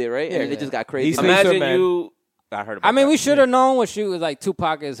 assumed it, right? Yeah. And it just got crazy. These things- Imagine man. you I heard about I mean, that. we should have known when she was like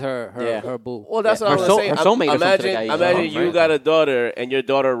Tupac is her Yeah. boo. Well, that's Yeah. what Her I was soul- saying. her soulmate or something to the guy you Imagine love, you right? got a daughter and your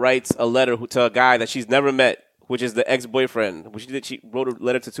daughter writes a letter to a guy that she's never met, which is the ex-boyfriend. Which she wrote a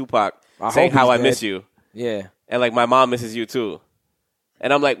letter to Tupac saying hope how he's I miss dead. you. Yeah. And like my mom misses you too.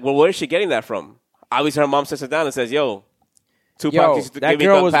 And I'm like, well, where is she getting that from? Obviously, her mom sits her down and says, "Yo, Tupac Yo, used to that give me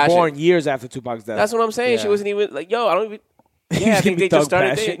girl thug was passion." born years after Tupac's death. That's what I'm saying. She Yeah. wasn't even like, "Yo, I don't even." Yeah, I Give think me they just thug started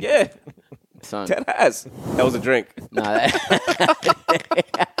passion. dating. Yeah, Son. dead ass. That was a drink. Nah, that,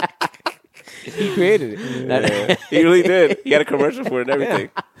 He created it. He really did. He had a commercial for it and everything.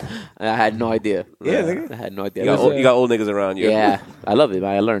 I had no idea. Yeah, nigga. I had no idea. You got old niggas around you. Yeah, I love it.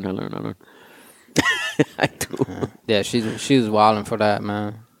 I learned. I do. Yeah, she was wilding for that,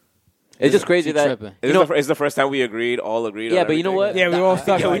 man. It's just crazy She that tripping. It's the first time we all agreed. Yeah, on but you know what? everything. Yeah, we all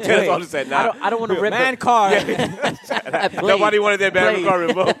stuck. Yeah, we like, did. That's wait. all I said. Nah, I don't want to rip Man it. card. nobody wanted their band car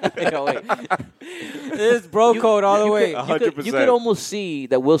revoked. Yo, wait. This bro code all the way. You could almost see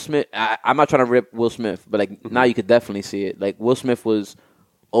that Will Smith. I'm not trying to rip Will Smith, but like now you could definitely see it. Like Will Smith was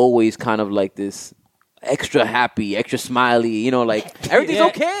always kind of like this extra happy, extra smiley. You know, like everything's Yeah,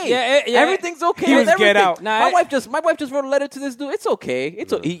 okay. yeah. Everything's okay. He with was Get everything. Out. Nah, my wife just wrote a letter to this dude. It's okay.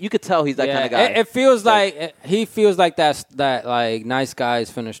 You could tell he's that Yeah, kind of guy. It feels like he feels like that like nice guys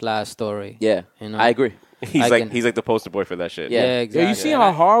finished last story. yeah, You know? I agree. He's I like can- he's like the poster boy for that shit. Yeah. Yeah, Yo, exactly. you see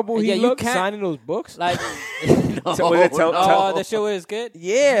how horrible he Yeah, you looked can't- signing those books? like So was it oh, the shit with his kid.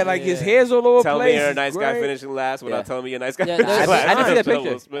 Yeah, like his hair's all over the Tell place. me you're a It's nice guy great. finishing last without Yeah. telling me you're a nice guy. Yeah, finishing that's- last. I didn't see that Will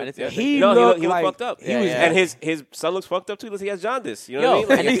picture. Smith. I didn't see Yeah. that He No, looked he like fucked up. he was And his son looks fucked up too. He has jaundice. You know Yo,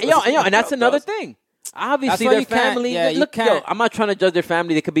 what I mean? and that's another thing. Obviously, why their you can't- family. yeah, you look, yo, can't- I'm not trying to judge their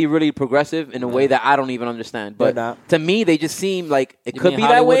family. They could be really progressive in a way that I don't even understand. But They're not. to me, they just seem like it You could mean be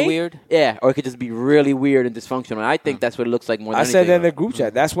that Hollywood way. weird? Yeah, or it could just be really weird and dysfunctional. And I think that's what it looks like more than I said that in anything. the group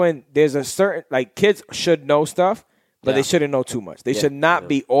chat. That's when there's a certain like kids should know stuff, but they shouldn't know too much. They should not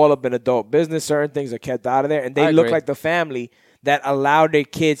be all up in adult business. Certain things are kept out of there, and they I look agree. like the family that allow their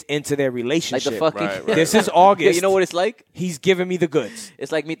kids into their Like relationship. the fucking. Right, right. This is August. Yeah, you know what it's like? He's giving me the goods.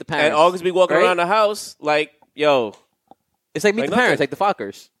 It's like Meet the Parents. And August be walking right? around the house like, yo, It's like Meet like the Parents, nothing. like the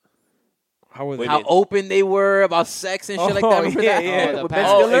Fockers. How was Wait, it? How open they were about sex and shit like that. Remember yeah, that? yeah. With The Ben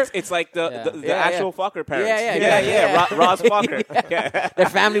parents. Stiller? it's like the Yeah, actual yeah. Fokker parents. Yeah. Ross Fokker. Yeah. Their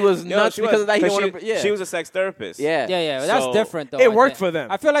family was Yo, nuts she because was, of that. He 'cause didn't wanna, yeah. she was a sex therapist. Yeah. Yeah, that's So- different though. It I worked think. for them.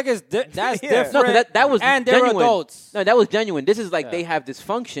 I feel like it's that's Yeah. different. No, because that was and they're genuine. adults. No, that was genuine. This is like they have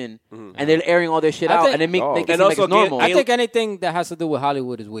dysfunction and they're airing all their shit I out, think- and they make Oh. it And seem like also it's normal. I think anything that has to do with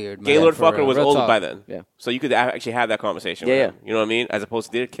Hollywood is weird. Man, Gaylord for Fokker real. was Real old talk. by then. Yeah. So you could actually have that conversation Yeah, with yeah. them. You know what I mean? As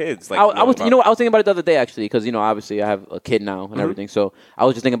opposed to their kids. Like, I was, about- you know, what? I was thinking about it the other day actually, because obviously I have a kid now and everything. So I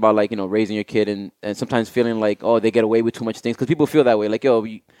was just thinking about like raising your kid and sometimes feeling like they get away with too much things because people feel that way. Like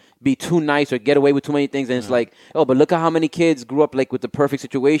you be too nice or get away with too many things, and it's like but look at how many kids grew up like with the perfect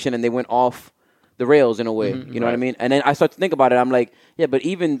situation and they went off the rails in a way. You know what I mean? And then I start to think about it. I'm like, yeah, but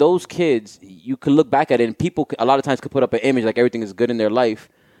even those kids, you could look back at it and people a lot of times could put up an image like everything is good in their life,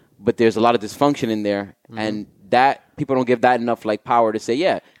 but there's a lot of dysfunction in there, and that people don't give that enough like power to say,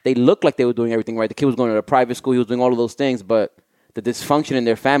 yeah, they look like they were doing everything right. The kid was going to a private school, he was doing all of those things, but the dysfunction in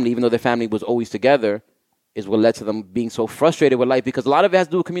their family, even though their family was always together, is what led to them being so frustrated with life because a lot of it has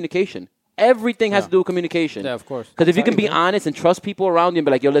to do with communication. Everything has to do with communication. Yeah, of course. Because if you can be honest and trust people around you and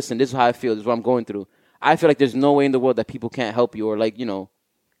be like, yo, listen, this is how I feel, this is what I'm going through. I feel like there's no way in the world that people can't help you or like, help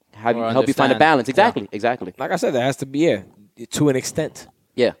you find a understand. balance. Exactly. Like I said, there has to be to an extent.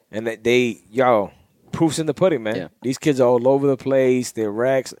 Yeah. And proof's in the pudding, man. Yeah. These kids are all over the place. They're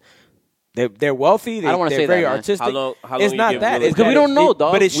wrecks. They're wealthy. I don't wanna they're say very that, man. artistic. How long it's you not give that. Will It's Because we that don't know, it-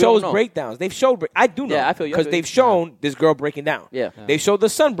 dog. But it We don't shows know. breakdowns. They've showed. I do know. Yeah, I feel you. Because they've shown this girl breaking down. Yeah. They showed the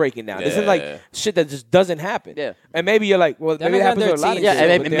son breaking down. This is like Yeah. shit that just doesn't happen. Yeah. And maybe you're like, well, They're maybe it not happens in with a their lot of teens. Yeah, kids,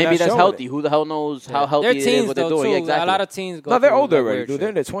 and but they're maybe not that's showing healthy. it. Who the hell knows how healthy They're it is, teens what they're though doing? too. Exactly. A lot of teens go. No, they're through older that already, weird dude. shit. They're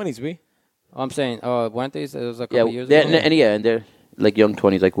in their 20s, B. I'm saying, Fuentes, it was a Yeah, couple years they're, ago. and they're like young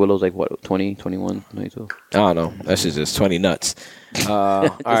 20s, like Willow's like what, 20, 21, 22. I don't know. That's just 20 nuts. All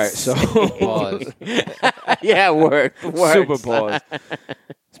right, so Pause. Yeah, word. super pause.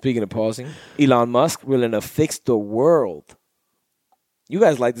 Speaking of pausing, Elon Musk willing to fix the world. You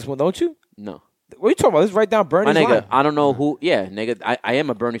guys like this one, don't you? No. What are you talking about? This is right down My Bernie's nigga, line. I don't know who. Yeah, nigga, I am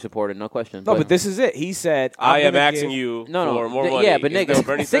a Bernie supporter, no question. No, but this is it. He said, I I'm am gonna asking give- you no, for more money. Yeah, but Isn't that what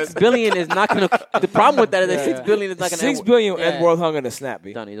Bernie nigga, $6 says? billion is not gonna. The problem with that is that $6 billion is not gonna. $6 billion Yeah. and world hunger to snap,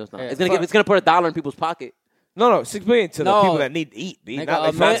 B. Donnie, it's not. Yeah. It's gonna put $1 in people's pocket. No, $6 billion to the No. people that need to eat, B. Nigga, Not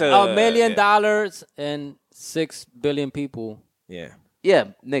like $1 five- to- $1 million yeah. and 6 billion people. Yeah. Yeah,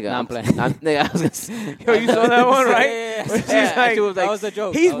 nigga. Nah, I'm playing. Nigga, I was gonna say. Yo, you saw that one, right? Yeah. It's just Yeah, like, that was That was a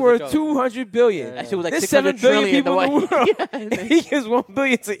joke. he's That was a worth joke. 200 billion. That shit was like There's 600 7 billion trillion people in the the world. He gives 1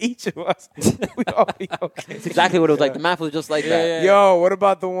 billion to each of us. We all be okay. That's exactly what it was like. The math was just like that. Yeah. Yo, what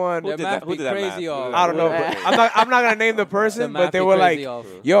about the one? That did math that? Who be did that crazy math? off. I don't know. But I'm not gonna name the The person, math but they be were like, crazy off.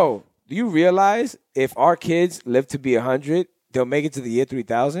 "Yo, do you realize if our kids live to be 100, they'll make it to the year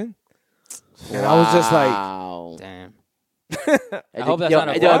 3000?" And I was just like, Wow. Damn. I hope that's Yo, not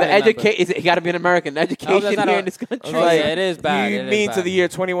a the foreign number. it got to be an American education not here a- in this country. Oh, yeah, it is bad. "You It is mean bad. to the year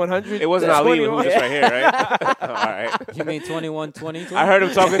 2100?" It wasn't That's Ali who 21. was just right here, right? All right. You mean 21, 20? I heard him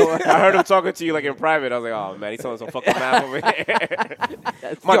talking. I heard him talking to you like in private. I was like, "Oh man, he's telling some fucking math over here."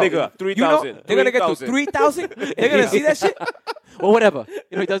 My Yo, nigga, 3,000. They're gonna get to 3,000. They're gonna see that shit. Or whatever.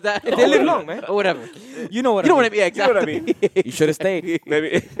 You know, he does that. If they live long, man. Or whatever. You know what You know I what I mean. mean? Yeah, You know exactly. what I mean? You should have stayed.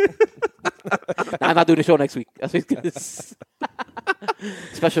 Maybe. Nah, I'm not doing the show next week. That's what he's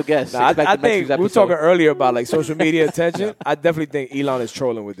Special guest. Nah, Expect I the next think week's we were episode. talking earlier about like social media attention. I definitely think Elon is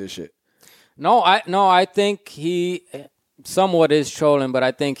trolling with this shit. No, I think he somewhat is trolling, but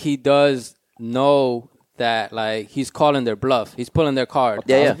I think he does know that like he's calling their bluff. He's pulling their card.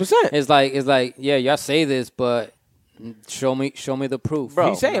 Yeah, yeah. 100%. It's like, yeah, y'all say this, but show me the proof. Bro,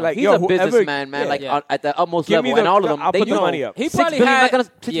 He's saying, like, he's yo, a whoever- businessman, man. yeah. Like Yeah. at the utmost Give me level, and all of them, I'll they put the know money up. He $6 probably billion had,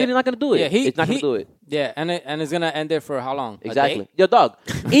 $6 billion not gonna do it. Yeah, it's not gonna do it. Yeah, and it's gonna end there for how long? A Exactly. day? Yo, dog.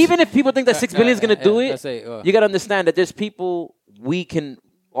 Even if people think that $6 billion is gonna do Yeah, it, let's say, you gotta understand that there's people we can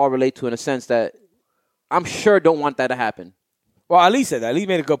all relate to in a sense that I'm sure don't want that to happen. Well, Ali said that. Ali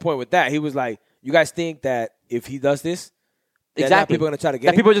made a good point with that. He was like, "You guys think that if he does this, that Exactly. people are gonna try to get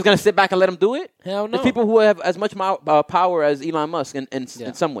That him?" people are just gonna sit back and let him do it. Hell no. There's people who have as much power as Elon Musk in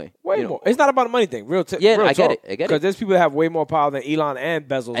some way. Way you know. more. It's not about the money thing. Yeah, real I get talk. it. I get it. Because there's people that have way more power than Elon and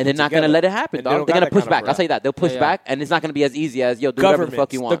Bezos. And they're not going to let it happen, dog. They're going to push back. I'll say that. They'll push Yeah. back, and it's not going to be as easy as, yo, do whatever the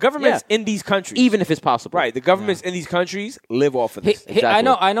fuck you want. The governments Yeah. in these countries, Even if it's possible. right? The governments in these countries live off of this.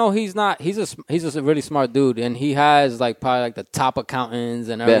 Exactly. I know he's not. He's a really smart dude, and he has like probably like the top accountants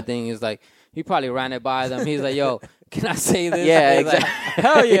and everything. He's like he probably ran it by them. He's like, yo, can I say this? Yeah, He's like, exactly.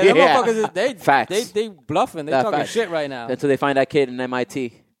 Hell yeah, them Yeah. motherfuckers. They Facts. They bluffing. They Yeah, talking facts. shit right now. Until they find that kid in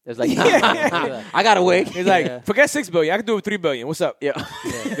MIT. It's like, I got to wait. He's like, Yeah. forget $6 billion. I can do it with $3 billion. What's up? Yeah.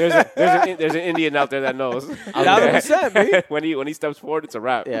 There's an Indian out there that knows. 100%, baby. when he steps forward, it's a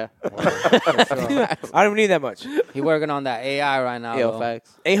wrap. Yeah. I don't even need that much. He working on that AI right now. Yo, though.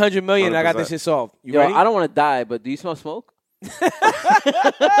 facts. 800 million. I got 100%. this shit solved. You Yo, ready? I don't want to die, but do you smell smoke?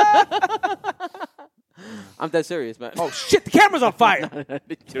 I'm dead serious, man. Oh shit! The camera's on fire.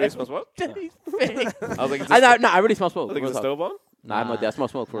 Serious was what? I was like, is I really smell smoke. I think Real it's a talk. stove on? Nah, I have no idea. I smell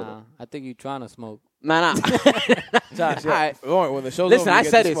smoke for Nah, real. I think you trying to smoke. Nah. Josh, All right. Don't worry, when the show's Listen, over, I you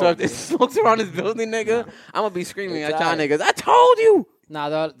get said the it. So smoke. if there's smokes around this building, nigga, I'm gonna be screaming at y'all alright. niggas. I told you. Nah,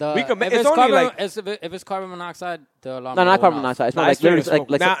 the We can ma- if it's it's only carbon, like- if it's carbon monoxide, the alarm. No, will not go carbon off. monoxide. It Nah, smells it's like literally smoke.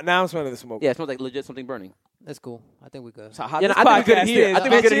 like now I'm smelling the smoke. yeah, it smells like legit something burning. That's cool. I think we good. So how Yeah, no, this I think we podcast good here. is, I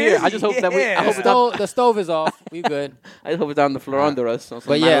think we good here. bitches. I just hope that we. I Yeah. hope it's on. The stove is off. We good. I just hope it's on the floor under us. On some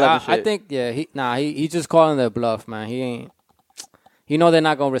But yeah, 9/11 I shit. think he just calling their bluff, man. He ain't. You know they're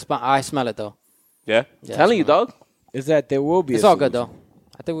not gonna respond. I smell it though. Yeah. Yeah, telling I you, smell it. dog. Is that there will be? It's a all good solution. though.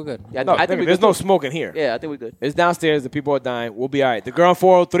 I think we're good. Yeah, No, I think we there's good no too. smoke in here. Yeah, I think we're good. It's downstairs. The people are dying. We'll be all right. The girl on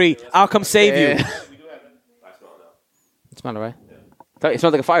 403. I'll come save you. Yeah. It smell it, right? It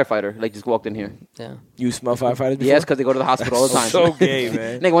smells like a firefighter. Like just walked in here. Yeah. You smell firefighters before? Yes, because they go to the hospital all the time. So gay,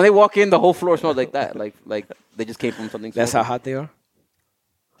 man. Nigga, when they walk in, the whole floor smells like that. Like they just came from something. That's how smoky. hot they are.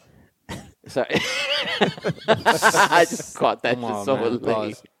 Sorry. I just caught that. Come Just on, so man. late.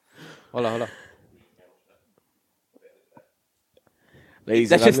 Pause. Hold on. Ladies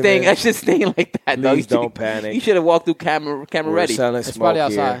That and shit's staying. gentlemen, That shit's staying like that. Dog. Please don't panic. You should have walked through camera we're ready. selling It's smoke probably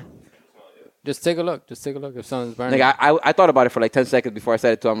outside. here. Just take a look. If something's burning. Like I thought about it for like 10 seconds before I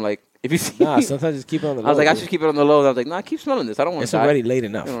said it to him. Like if you see, Nah, sometimes just keep it on the low. I was like, I dude. should keep it on the low. And I was like, nah, keep smelling this. I don't want It's to die. already late I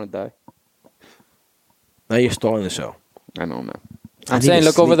enough. don't want to die. Now you're stalling the show. I know, man. I I'm need saying to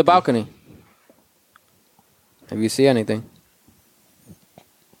look over sleep, the dude. balcony. Have you see anything?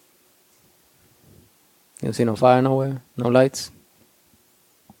 You don't see no fire nowhere? No lights?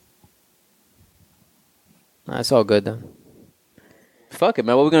 Nah, it's all good then. Fuck it,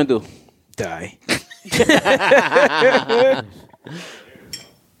 man. What we gonna do? Die.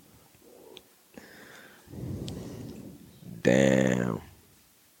 Damn.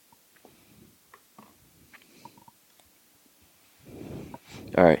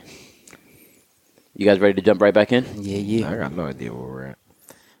 All right. You guys ready to jump right back in? Yeah. I got no idea where we're at.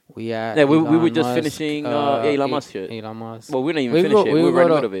 We at Yeah, we were Elon just Musk, finishing, Elon E- Musk shit. Elon Musk. Well, we didn't even We finish go- it. we We were go right in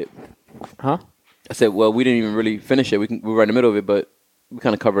the to- middle of it. Huh? I said, well, we didn't even really finish it. We were right in the middle of it, but we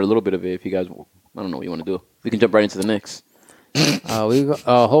kind of covered a little bit of it. If you guys, I don't know what you want to do. We can jump right into the Knicks. We go.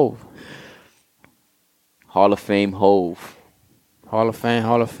 Hove. Hall of Fame Hove. Hall of Fame.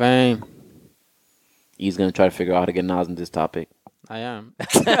 Hall of Fame. He's gonna try to figure out how to get Nas in this topic. I am.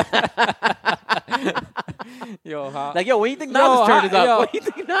 Yo, how? Like, yo, when you think Yo, Nas' turn is yo. up? When you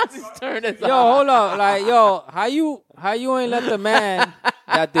think Nas' turn is Yo, up? hold up. Like, yo, how you ain't let the man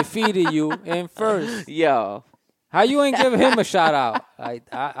that defeated you in first? Yo. How you ain't give him a shout out? Like,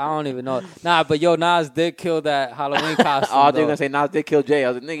 I don't even know. Nah, but yo, Nas did kill that Halloween costume. Oh, they're though. gonna say Nas did kill Jay.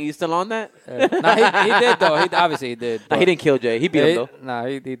 I was like, nigga, you still on that? Nah, he did though. Obviously he did. Nah, he didn't kill Jay. He beat him though. Nah,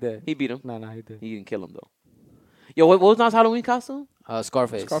 he did. He beat him. Nah, he did. He didn't kill him though. Yo, what was Nas' Halloween costume?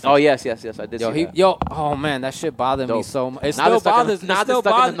 Scarface. Oh yes, I did Yo, see that. oh man, that shit bothered me Dope. so much. It Nas still is stuck in- bothers. Nas It is still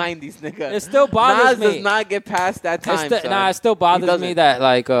stuck bothers. in the 90s, nigga. It still bothers Nas me. does not get past that time. son. It still bothers doesn't. me that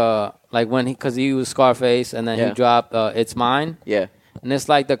like when because he was Scarface and then Yeah. he dropped It's Mine, Yeah. and it's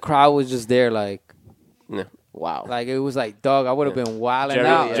like the crowd was just there like Wow. it was like, dog, I would have been wilding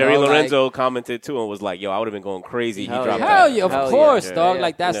out. Jerry dog, Lorenzo commented too and was like, "Yo, I would have been going crazy." He Hell dropped yeah. Hell that. yeah, of Hell yeah. course, Yeah, dog. yeah.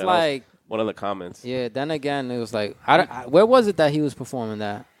 Like that's Yeah, that was like one of the comments. yeah. Then again, it was like where was it that he was performing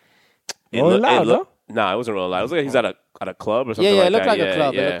that? Rolling Loud, Nah, it wasn't Rolling Loud. It was like he's at a club or something. Yeah, like it looked that. like a Yeah,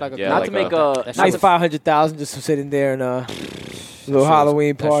 club. It yeah, looked like a yeah, club. Not to make a That Nice shit was- 500,000 just for sitting there and little was-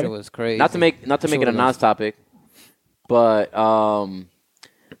 Halloween That party. shit was crazy. not to make it a Nas topic, but one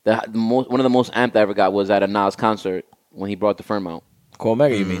of the most amped I ever got was at a Nas concert when he brought the firm out.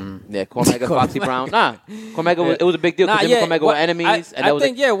 Cormega, you mean? Yeah, Cormega, Foxy Brown. Nah, Cormega it was a big deal because him and Cormega were enemies. I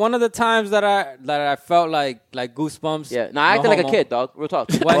think one of the times that I felt like goosebumps. Yeah, no, I acted like a homo. kid, dog. Real talk.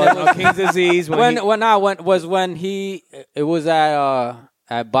 When it was- King's disease. when it was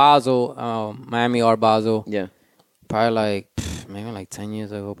at Basel, Miami Art Basel, Yeah, probably like maybe like 10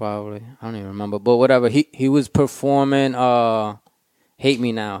 years ago, probably. I don't even remember, but whatever. He was performing "Hate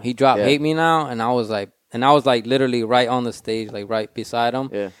Me Now." He dropped Yeah. "Hate Me Now," and I was like literally right on the stage, like right beside him.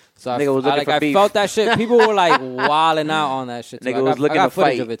 yeah. So Nigga was looking for I beef. felt that shit. People were like wilding out on that shit. Too. Nigga I was got, looking I got to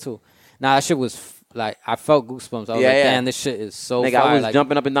footage fight. of it too. Nah, that shit was like I felt goosebumps. I was Yeah, like, yeah. damn, this shit is so Nigga, fire. I was like,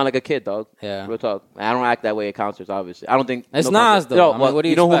 jumping up and down like a kid, dog. Yeah. Real talk. I don't act that way at concerts, obviously. I don't think It's no Nas, concert- though. No, I mean, well, what do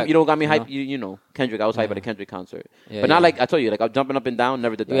you you know expect? who got me You know? hyped? You know, Kendrick. I was hyped at a Kendrick concert, Yeah, but not yeah. like I told you. Like I'm jumping up and down.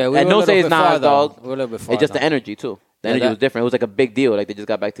 Never did that. Yeah, we and were a don't say little it's bit far, Nas, though. dog. We were a little bit far, It's just the though. energy too. The Yeah, energy that- was different. It was like a big deal. Like they just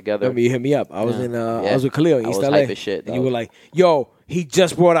got back together. Remember you hit me up. I was I was with Khalil in I East was LA. hype as shit, and you dog. were like, "Yo, he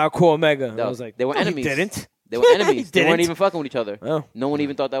just brought out Cormega." And I Dog, was like, they were "No, he enemies. didn't. They were enemies. They weren't didn't. even fucking with each other. Oh. No one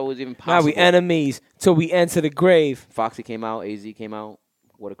even thought that was even Now possible. we enemies till we enter the grave." Foxy came out. Az came out.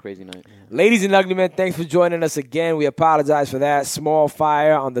 What a crazy night. Ladies and ugly men, thanks for joining us again. We apologize for that. Small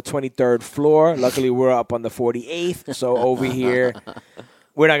fire on the 23rd floor. Luckily, we're up on the 48th. So over here,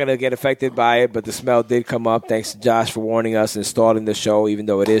 we're not going to get affected by it, but the smell did come up. Thanks to Josh for warning us and starting the show, even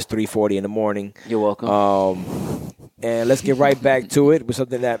though it is 3:40 in the morning. You're welcome. And let's get right back to it with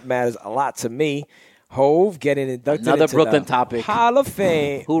something that matters a lot to me. Hove getting inducted Another into Brooklyn the topic. Hall of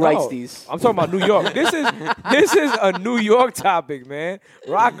Fame. Who writes these? I'm talking about New York. This is a New York topic, man.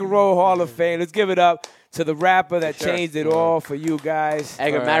 Rock and Roll Hall of Fame. Let's give it up to the rapper that changed it all for you guys.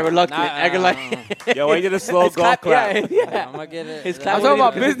 Edgar, mad reluctant. Edgar like, Yo, why did a slow golf clap? Yeah, yeah. I'm gonna get it. His I'm clap talking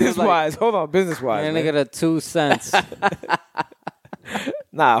about Because it feels business wise. Hold on, business wise. Man, nigga, the 2 cents.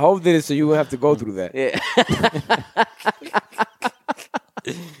 Nah, Hove did it so you wouldn't have to go through that. Yeah.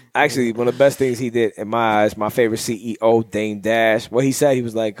 Actually, one of the best things he did in my eyes, my favorite CEO, Dame Dash. What he said, he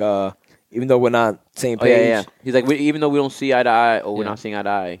was like, even though we're not same Oh, page, yeah, yeah. He's like, even though we don't see eye to eye, or we're Yeah. not seeing eye to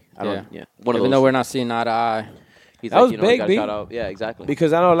eye, I don't, Yeah. One of Even those. though we're not seeing eye to eye. He's That like, was you know, big, gotta B. shout out. Yeah, exactly.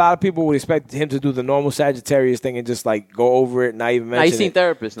 because I know a lot of people would expect him to do the normal Sagittarius thing and just like go over it, not even Now, mention he's seen it.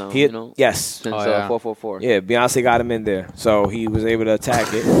 therapists now, He- you know, yes, since Oh, yeah. 444. yeah, Beyonce got him in there, so he was able to attack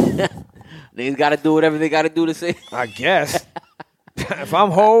it. They got to do whatever they got to do to say. I guess. If I'm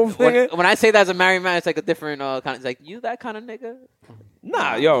Hove, nigga, When I say that as a married man, it's like a different kind of, it's like, you that kind of nigga?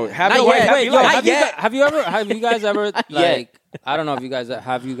 nah, yo, have Not your way, yet. have Wait, your yo, life. not yet. Have you guys ever like? I don't know if you guys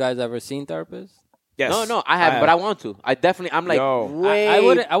have you guys ever seen therapists? Yes. No, I haven't, but I want to. I definitely, I'm like, Yo. way.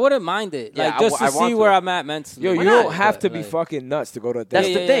 I wouldn't mind it. Yeah, Like just I to want see to. where I'm at mentally. Yo, Why you not? don't have to be Like- fucking nuts to go to a That's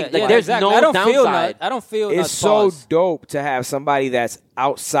therapist. the thing. Like, there's no I don't feel downside. nuts. I don't feel It's nuts. so pause. dope to have somebody that's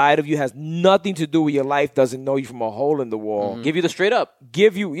outside of you, has nothing to do with your life, doesn't know you from a hole in the wall. Give you the straight up.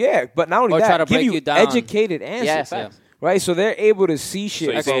 Give you, but not only Or that, try to give break you you down. educated answers. Yeah, facts. Right? So they're able to see So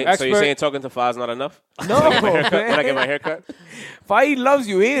shit. you're saying, expert- talking to Faz not enough? No, When I get man. my haircut? Fahid loves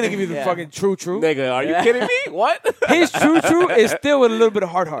you. He ain't gonna give you the Yeah. fucking true. Nigga, are you kidding me? What? His true is still with a little bit of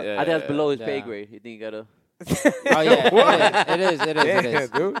heart. I think that's below his pay Yeah. grade. You think you gotta? Oh yeah, it is. Yeah,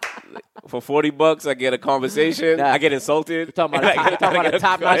 dude. For $40, I get a conversation. Nah. I get insulted. You're talking about a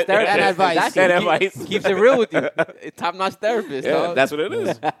top-notch therapist. And advice. Exactly. And advice. Keeps it real with you. Top-notch therapist. Yeah, dog. that's what it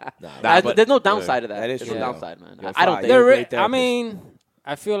is. There's no downside to that. That is There's no true. downside, man. You're I don't fine. think. You're a There, great I therapist. mean,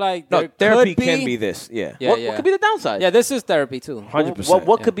 I feel like No, there therapy could can be this. Yeah. Yeah, What could be the downside? Yeah, this is therapy too. 100%.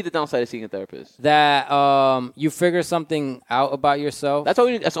 What could be the downside of seeing a therapist? That you figure something out about yourself. That's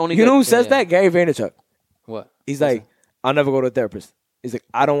only. You know who good. says Yeah. that? Gary Vaynerchuk. What? He's like, I'll never go to a therapist. He's like,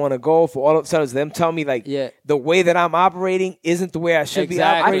 I don't want to go for all of a sudden them tell me like Yeah. the way that I'm operating isn't the way I should be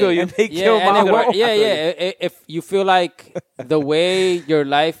operating. I feel you. And they Yeah, kill and my it whole- work, yeah. If you feel like the way your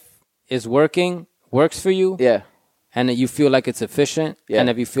life is works for you, Yeah. and that you feel like it's efficient, Yeah. and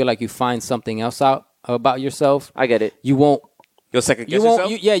if you feel like you find something else out about yourself, I get it. you won't. You'll second guess You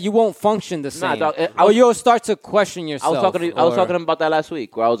won't. yourself? You won't function the same. dog, or you'll start to question I yourself. was talking. I was or- talking to him about that last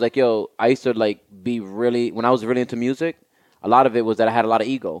week, where I was like, "Yo, I used to like be really when I was really into music. A lot of it was that I had a lot of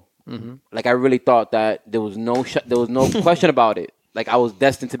ego. Mm-hmm. Like I really thought that there was no question about it. Like I was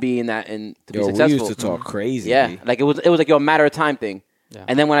destined to be in that and to be Yo, successful. we used to talk crazy. Yeah, B. like it was like a matter of time thing. Yeah.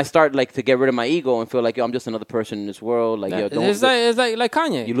 And then when I started like to get rid of my ego and feel like yo, I'm just another person in this world. Like yo, don't. It's like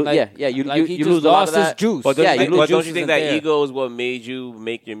Kanye. You lo- like, yeah, you- like you- he you just lose a lot lost of his that. juice. But don't, Yeah, you, you think, lose but don't juice you think isn't that there. ego is what made you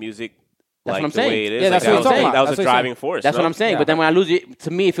make your music That's like what I'm the saying. way it is? Yeah, that's Like, what I'm saying. That was That's a what I'm driving force. That's no? what I'm saying. Yeah. But then when I lose it,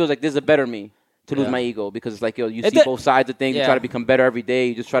 to me, it feels like this is a better me to lose Yeah. my ego because it's like yo, you It see de- both sides of things. You Yeah. try to become better every day.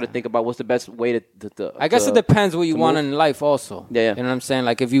 You just try to think about what's the best way to I guess it depends what you to want move. in life, also. Yeah, yeah. You know what I'm saying?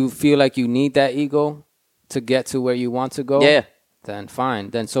 Like if you feel like you need that ego to get to where you want to go, Yeah. then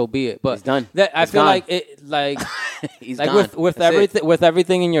fine, then so be it. But He's done. I It's feel gone. like it, like He's like gone. with That's it.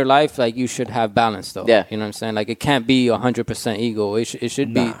 everything in your life, like you should have balance, though. Yeah. You know what I'm saying? Like it can't be 100% ego. It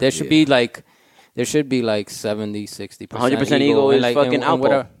should be Nah, there should be like 70, 60%. 100% ego is like, fucking alcohol.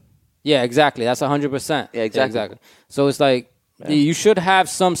 whatever. Yeah, exactly. That's 100%. Yeah, exactly. So it's like you should have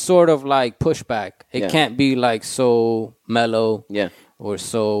some sort of like pushback. It Yeah. can't be like so mellow Yeah. or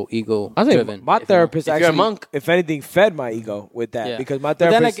so ego I think driven. my therapist if actually, you're a monk. if anything, fed my ego with that Yeah. because my But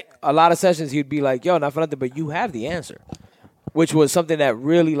then therapist, a lot of sessions, he'd be like, "Yo, not for nothing, but you have the answer," which was something that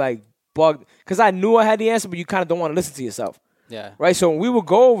really like bugged because I knew I had the answer, but you kind of don't want to listen to yourself, Yeah. right? So when we would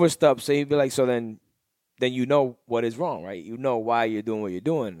go over stuff, so he'd be like, "So then you know what is wrong, right? You know why you're doing what you're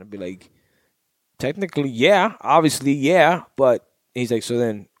doing." I'd be like, "Technically, yeah, obviously, yeah," but he's like, "So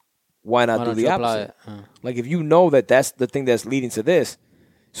then why not Why do don't the you apply opposite?" it? Like if you know that that's the thing that's leading to this.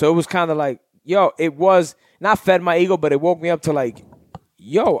 So it was kind of like, yo, it was not fed my ego, but it woke me up to like,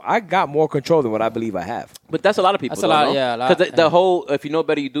 yo, I got more control than what I believe I have. But that's a lot of people. That's a lot, yeah, a lot, Because the yeah. whole if you know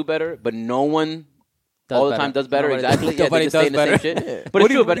better, you do better. But no one Does all the better. time does better. Nobody- Exactly. Yeah, nobody they just stay in the does same better. shit. What But do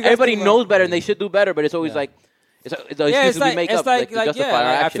it's you- true. what But do you guys everybody think about- knows better, and they should do better. But it's always like it's the Yeah, excuses we make up to justify our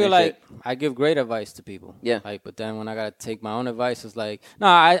I action feel and like shit. I give great advice to people. Yeah. Like, but then when I gotta take my own advice, it's like, no,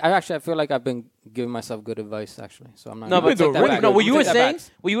 I actually I feel like I've been giving myself good advice actually. So I'm not. No, gonna but take that back. no, what you were Take that saying, back.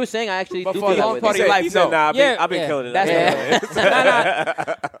 what you were saying, I actually But do for feel a that long way. part of though. your life, He said, no. nah, Yeah, I've been yeah. killing it. That's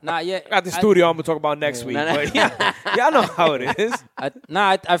Not yet. I got the studio I'm gonna talk about next week. Nah, nah. But yeah, y'all know how it is.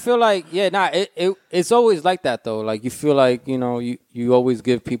 I feel like it's always like that though. Like you feel like you always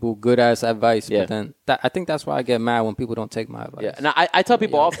give people good ass advice, Yeah. but then I think that's why I get mad when people don't take my advice. Yeah, and I tell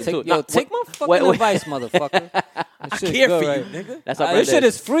people often too. Take my fucking advice, motherfucker. I care for you, nigga. That's how This Brenda shit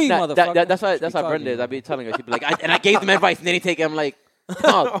is. is free, Nah, motherfucker. That's What how you Brenda is. talking I be telling her, she'd be like, I gave them advice, and then he take it. I'm like,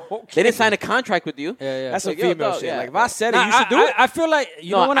 dog, they didn't sign a contract with you. Yeah. That's Like, some yo, female dog, shit. yeah. Like if I said it, Nah, you should do it. I feel like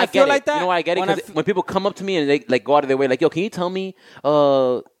No, when I get feel it. like that. You know why I get it? When I Because when people come up to me and they like go out of their way, like, yo, can you tell me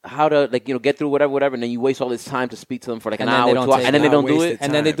how to get through whatever, and then you waste all this time to speak to them for like an And then hour, they 2 don't hours, take and then it. they don't do Wasted it.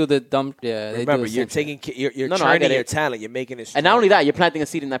 and then they time. do the dumb. Yeah, they Remember, do the you're same taking you're No, no, I get training it. your talent. You're making it. And not only that, you're planting a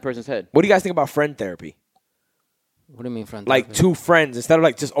seed in that person's head. What do you guys think about friend therapy? shit. What do you mean, friend? Like therapy? two friends instead of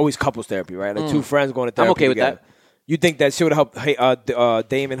like just always couples therapy, right? Like two friends going to therapy. I'm okay with together. that. You think that shit would help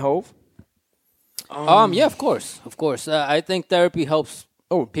Dame and Hove? Yeah, of course. I think therapy helps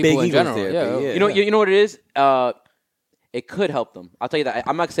Oh, people big in Eagles general. therapy. Yeah. You know what it is? It could help them. I'll tell you that.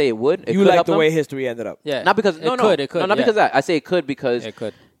 I'm not gonna say it would. It You could like help the them. way history ended up. Yeah, Not because it no, could. no, not because of that. I say it could because It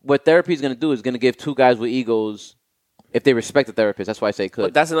could. what therapy is gonna do is gonna give two guys with egos, if they respect the therapist. That's why I say it could.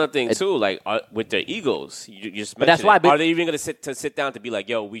 But that's another thing too. Like with their egos, you just. But that's mentioned why- it. Are they even going to sit down to be like,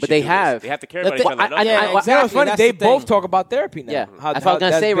 yo, we? But should they do have. This? They have to care The about each thing- other. enough. I- Yeah, I- You know what's exactly. funny? That's They the both thing. talk about therapy now. Yeah, How- that's what I was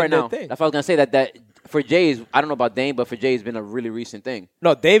gonna that's say been right their now. thing. That's what I was gonna say that for Jay's, I don't know about Dame, but for Jay, it's been a really recent thing.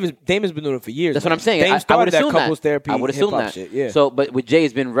 No, Dame has been doing it for years. That's man. what I'm saying. Dame I would started assume that couples that. therapy. I would assume hip-hop that. Shit. Yeah. So, but with Jay,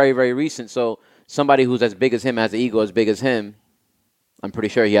 it's been very, very recent. So, somebody who's as big as him has an ego as big as him. I'm pretty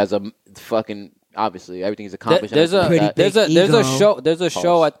sure he has a fucking obviously everything he's accomplished. There's and a everything like that. there's a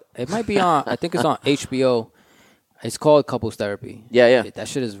show. It might be on. I think it's on HBO. It's called Couples Therapy. Yeah. That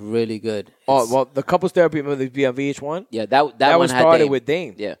shit is really good. Oh well, the couples therapy remember be on VH1. Yeah, that That one was had started Dame. with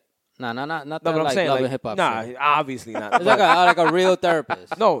Dame. Yeah. Nah, not No, that but I'm like saying love and like hip hop. nah, shit. obviously not. It's like a real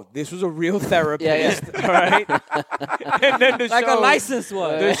therapist. No, this was a real therapist. Yeah. All right. And then the Like show, a licensed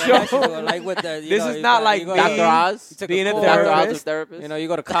one. The Like a show- licensed one, like with the. This is not like go Dr. Me, Oz. being a Dr. Oz therapist. is therapist. You know, you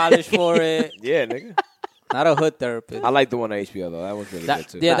go to college for it. Yeah, nigga. Not a hood therapist. I like the one on HBO though. That was really good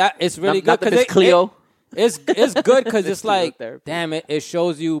too. Yeah, that it's really not good the Miss Cleo. It's good because it's like, Therapy. damn it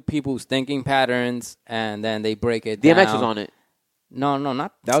shows you people's thinking patterns and then they break it DMX down. was on it. No,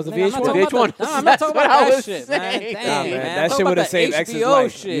 not That was the nigga, I'm not VH1? talking about the- No, I'm not talking That's about what I that was shit, saying. man. Nah, Dang, man, man. that I'm shit talking would about have saved the X's HBO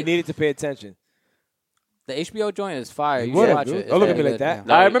life. shit. You needed to pay attention. The HBO joint is fire. You Would've, should watch dude. it. Don't look at It's me really like good, that.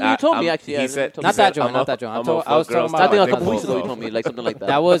 yeah. I remember you told me, actually. He Yeah, said, he Not he that said, joint, I'm not a- that joint. I'm a I was fuck talking girls about I think a talking couple weeks ago phone. you told me like something like that.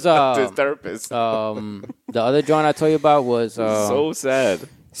 That was His therapist. the other joint I told you about was So sad.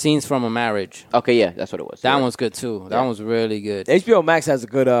 Scenes from a Marriage. Okay, yeah, that's what it was. That Yeah. one's good too. That one's really good. HBO Max has a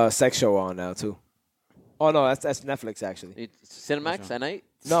good sex show on now too. Oh no, that's Netflix actually. It's Cinemax at night.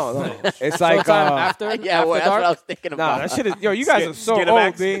 No, it's like Showtime after Yeah, well, that's what I was thinking nah, about. that shit is yo. You guys are so old,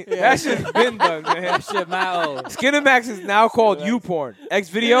 Skinemax? B. That shit's been done, man. That shit, man. Skinemax is now called YouPorn.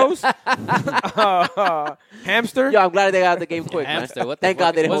 X videos, Hamster, Yo, I'm glad they got the game quick, Hamster, man. what the Thank fuck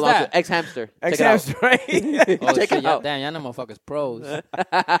God they is- didn't hold what's on that? to X Hamster. X Check it out. Hamster, right? Oh, Check shit, it out. Damn, y'all motherfuckers pros.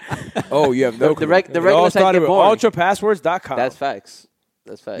 Oh, you have no clue. The It regular all site started get with boring. ultrapasswords.com. That's facts.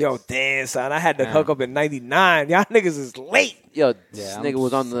 That's facts. Yo, damn, son. I had to hook up in 99. Y'all niggas is late. Yo, this Yeah, nigga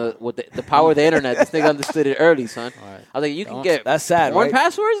was on with the power of the internet. This nigga understood it early, son. Right. I was like, you can Don't- get That's sad, porn right?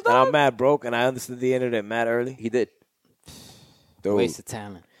 passwords, And I'm dog? mad broke, and I understood the internet mad early. He did. Dude. Waste of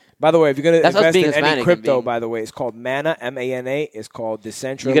talent. By the way, if you're going to That's us invest being in any Hispanic and crypto, being- by the way, it's called Mana, M-A-N-A. It's called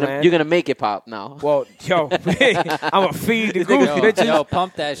Decentraland. You're gonna make it pop now. Well, yo, I'm going to feed the group, Yo, bitches. yo,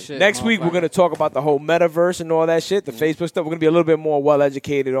 pump that shit. Next week, we're going to talk about the whole metaverse and all that shit, the Facebook stuff. We're going to be a little bit more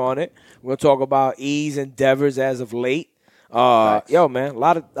well-educated on it. We're going to talk about E's endeavors as of late. Yo, man, a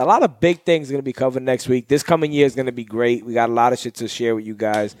lot of big things are going to be covered next week. This coming year is going to be great. We got a lot of shit to share with you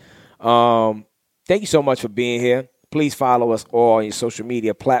guys. Thank you so much for being here. Please follow us all on your social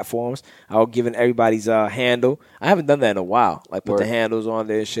media platforms. I'll give everybody's handle. I haven't done that in a while. Like put the handles on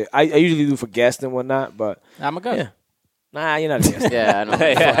there and shit. I usually do for guests and whatnot, but I'm a good. yeah. Nah, you're not a guest. Yeah, I know.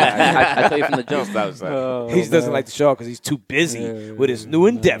 I tell you from the jump. He doesn't like the show because he's too busy with his new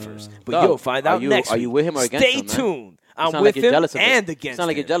endeavors. But Dog, you'll find out next Are week. you with him or against Stay him, man? tuned. You I'm sound with like you're him jealous of and it. against You sound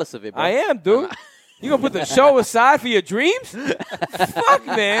like him. you're jealous of it, bro. I am, dude. You gonna put the show aside for your dreams? Fuck,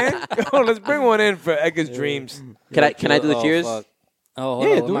 man. Yo, let's bring one in for Edgar's dreams. Can I do the cheers? Fuck. Oh, hold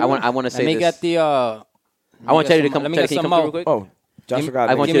Yeah, on. dude. I want to Let say me this. get the. I want Teddy to come. Let me Teddy, get can you some come through more. real quick? Oh, Josh Give- forgot.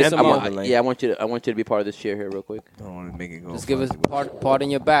 I want give you me to. some more. I want you to be part of this cheer here, real quick. I don't want to make it go. Just give us funny. part in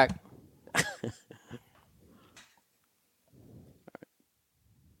your back.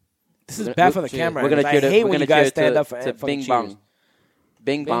 This is bad for the Cheers. camera. We're gonna I cheer. hate We're when gonna you guys cheer stand to, up for to for Bing cheers. Bong.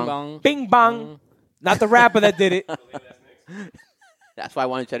 Bing Bing Bong. bong. Bing bong. Not the rapper that did it. That's why I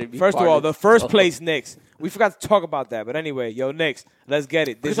wanted Teddy to be. First of part all, of the this. first place Knicks. We forgot to talk about that, but anyway, yo, Knicks, let's get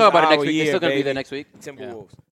it. We This can talk is about it our next week. They're year, still gonna be baby. there next week. Timberwolves.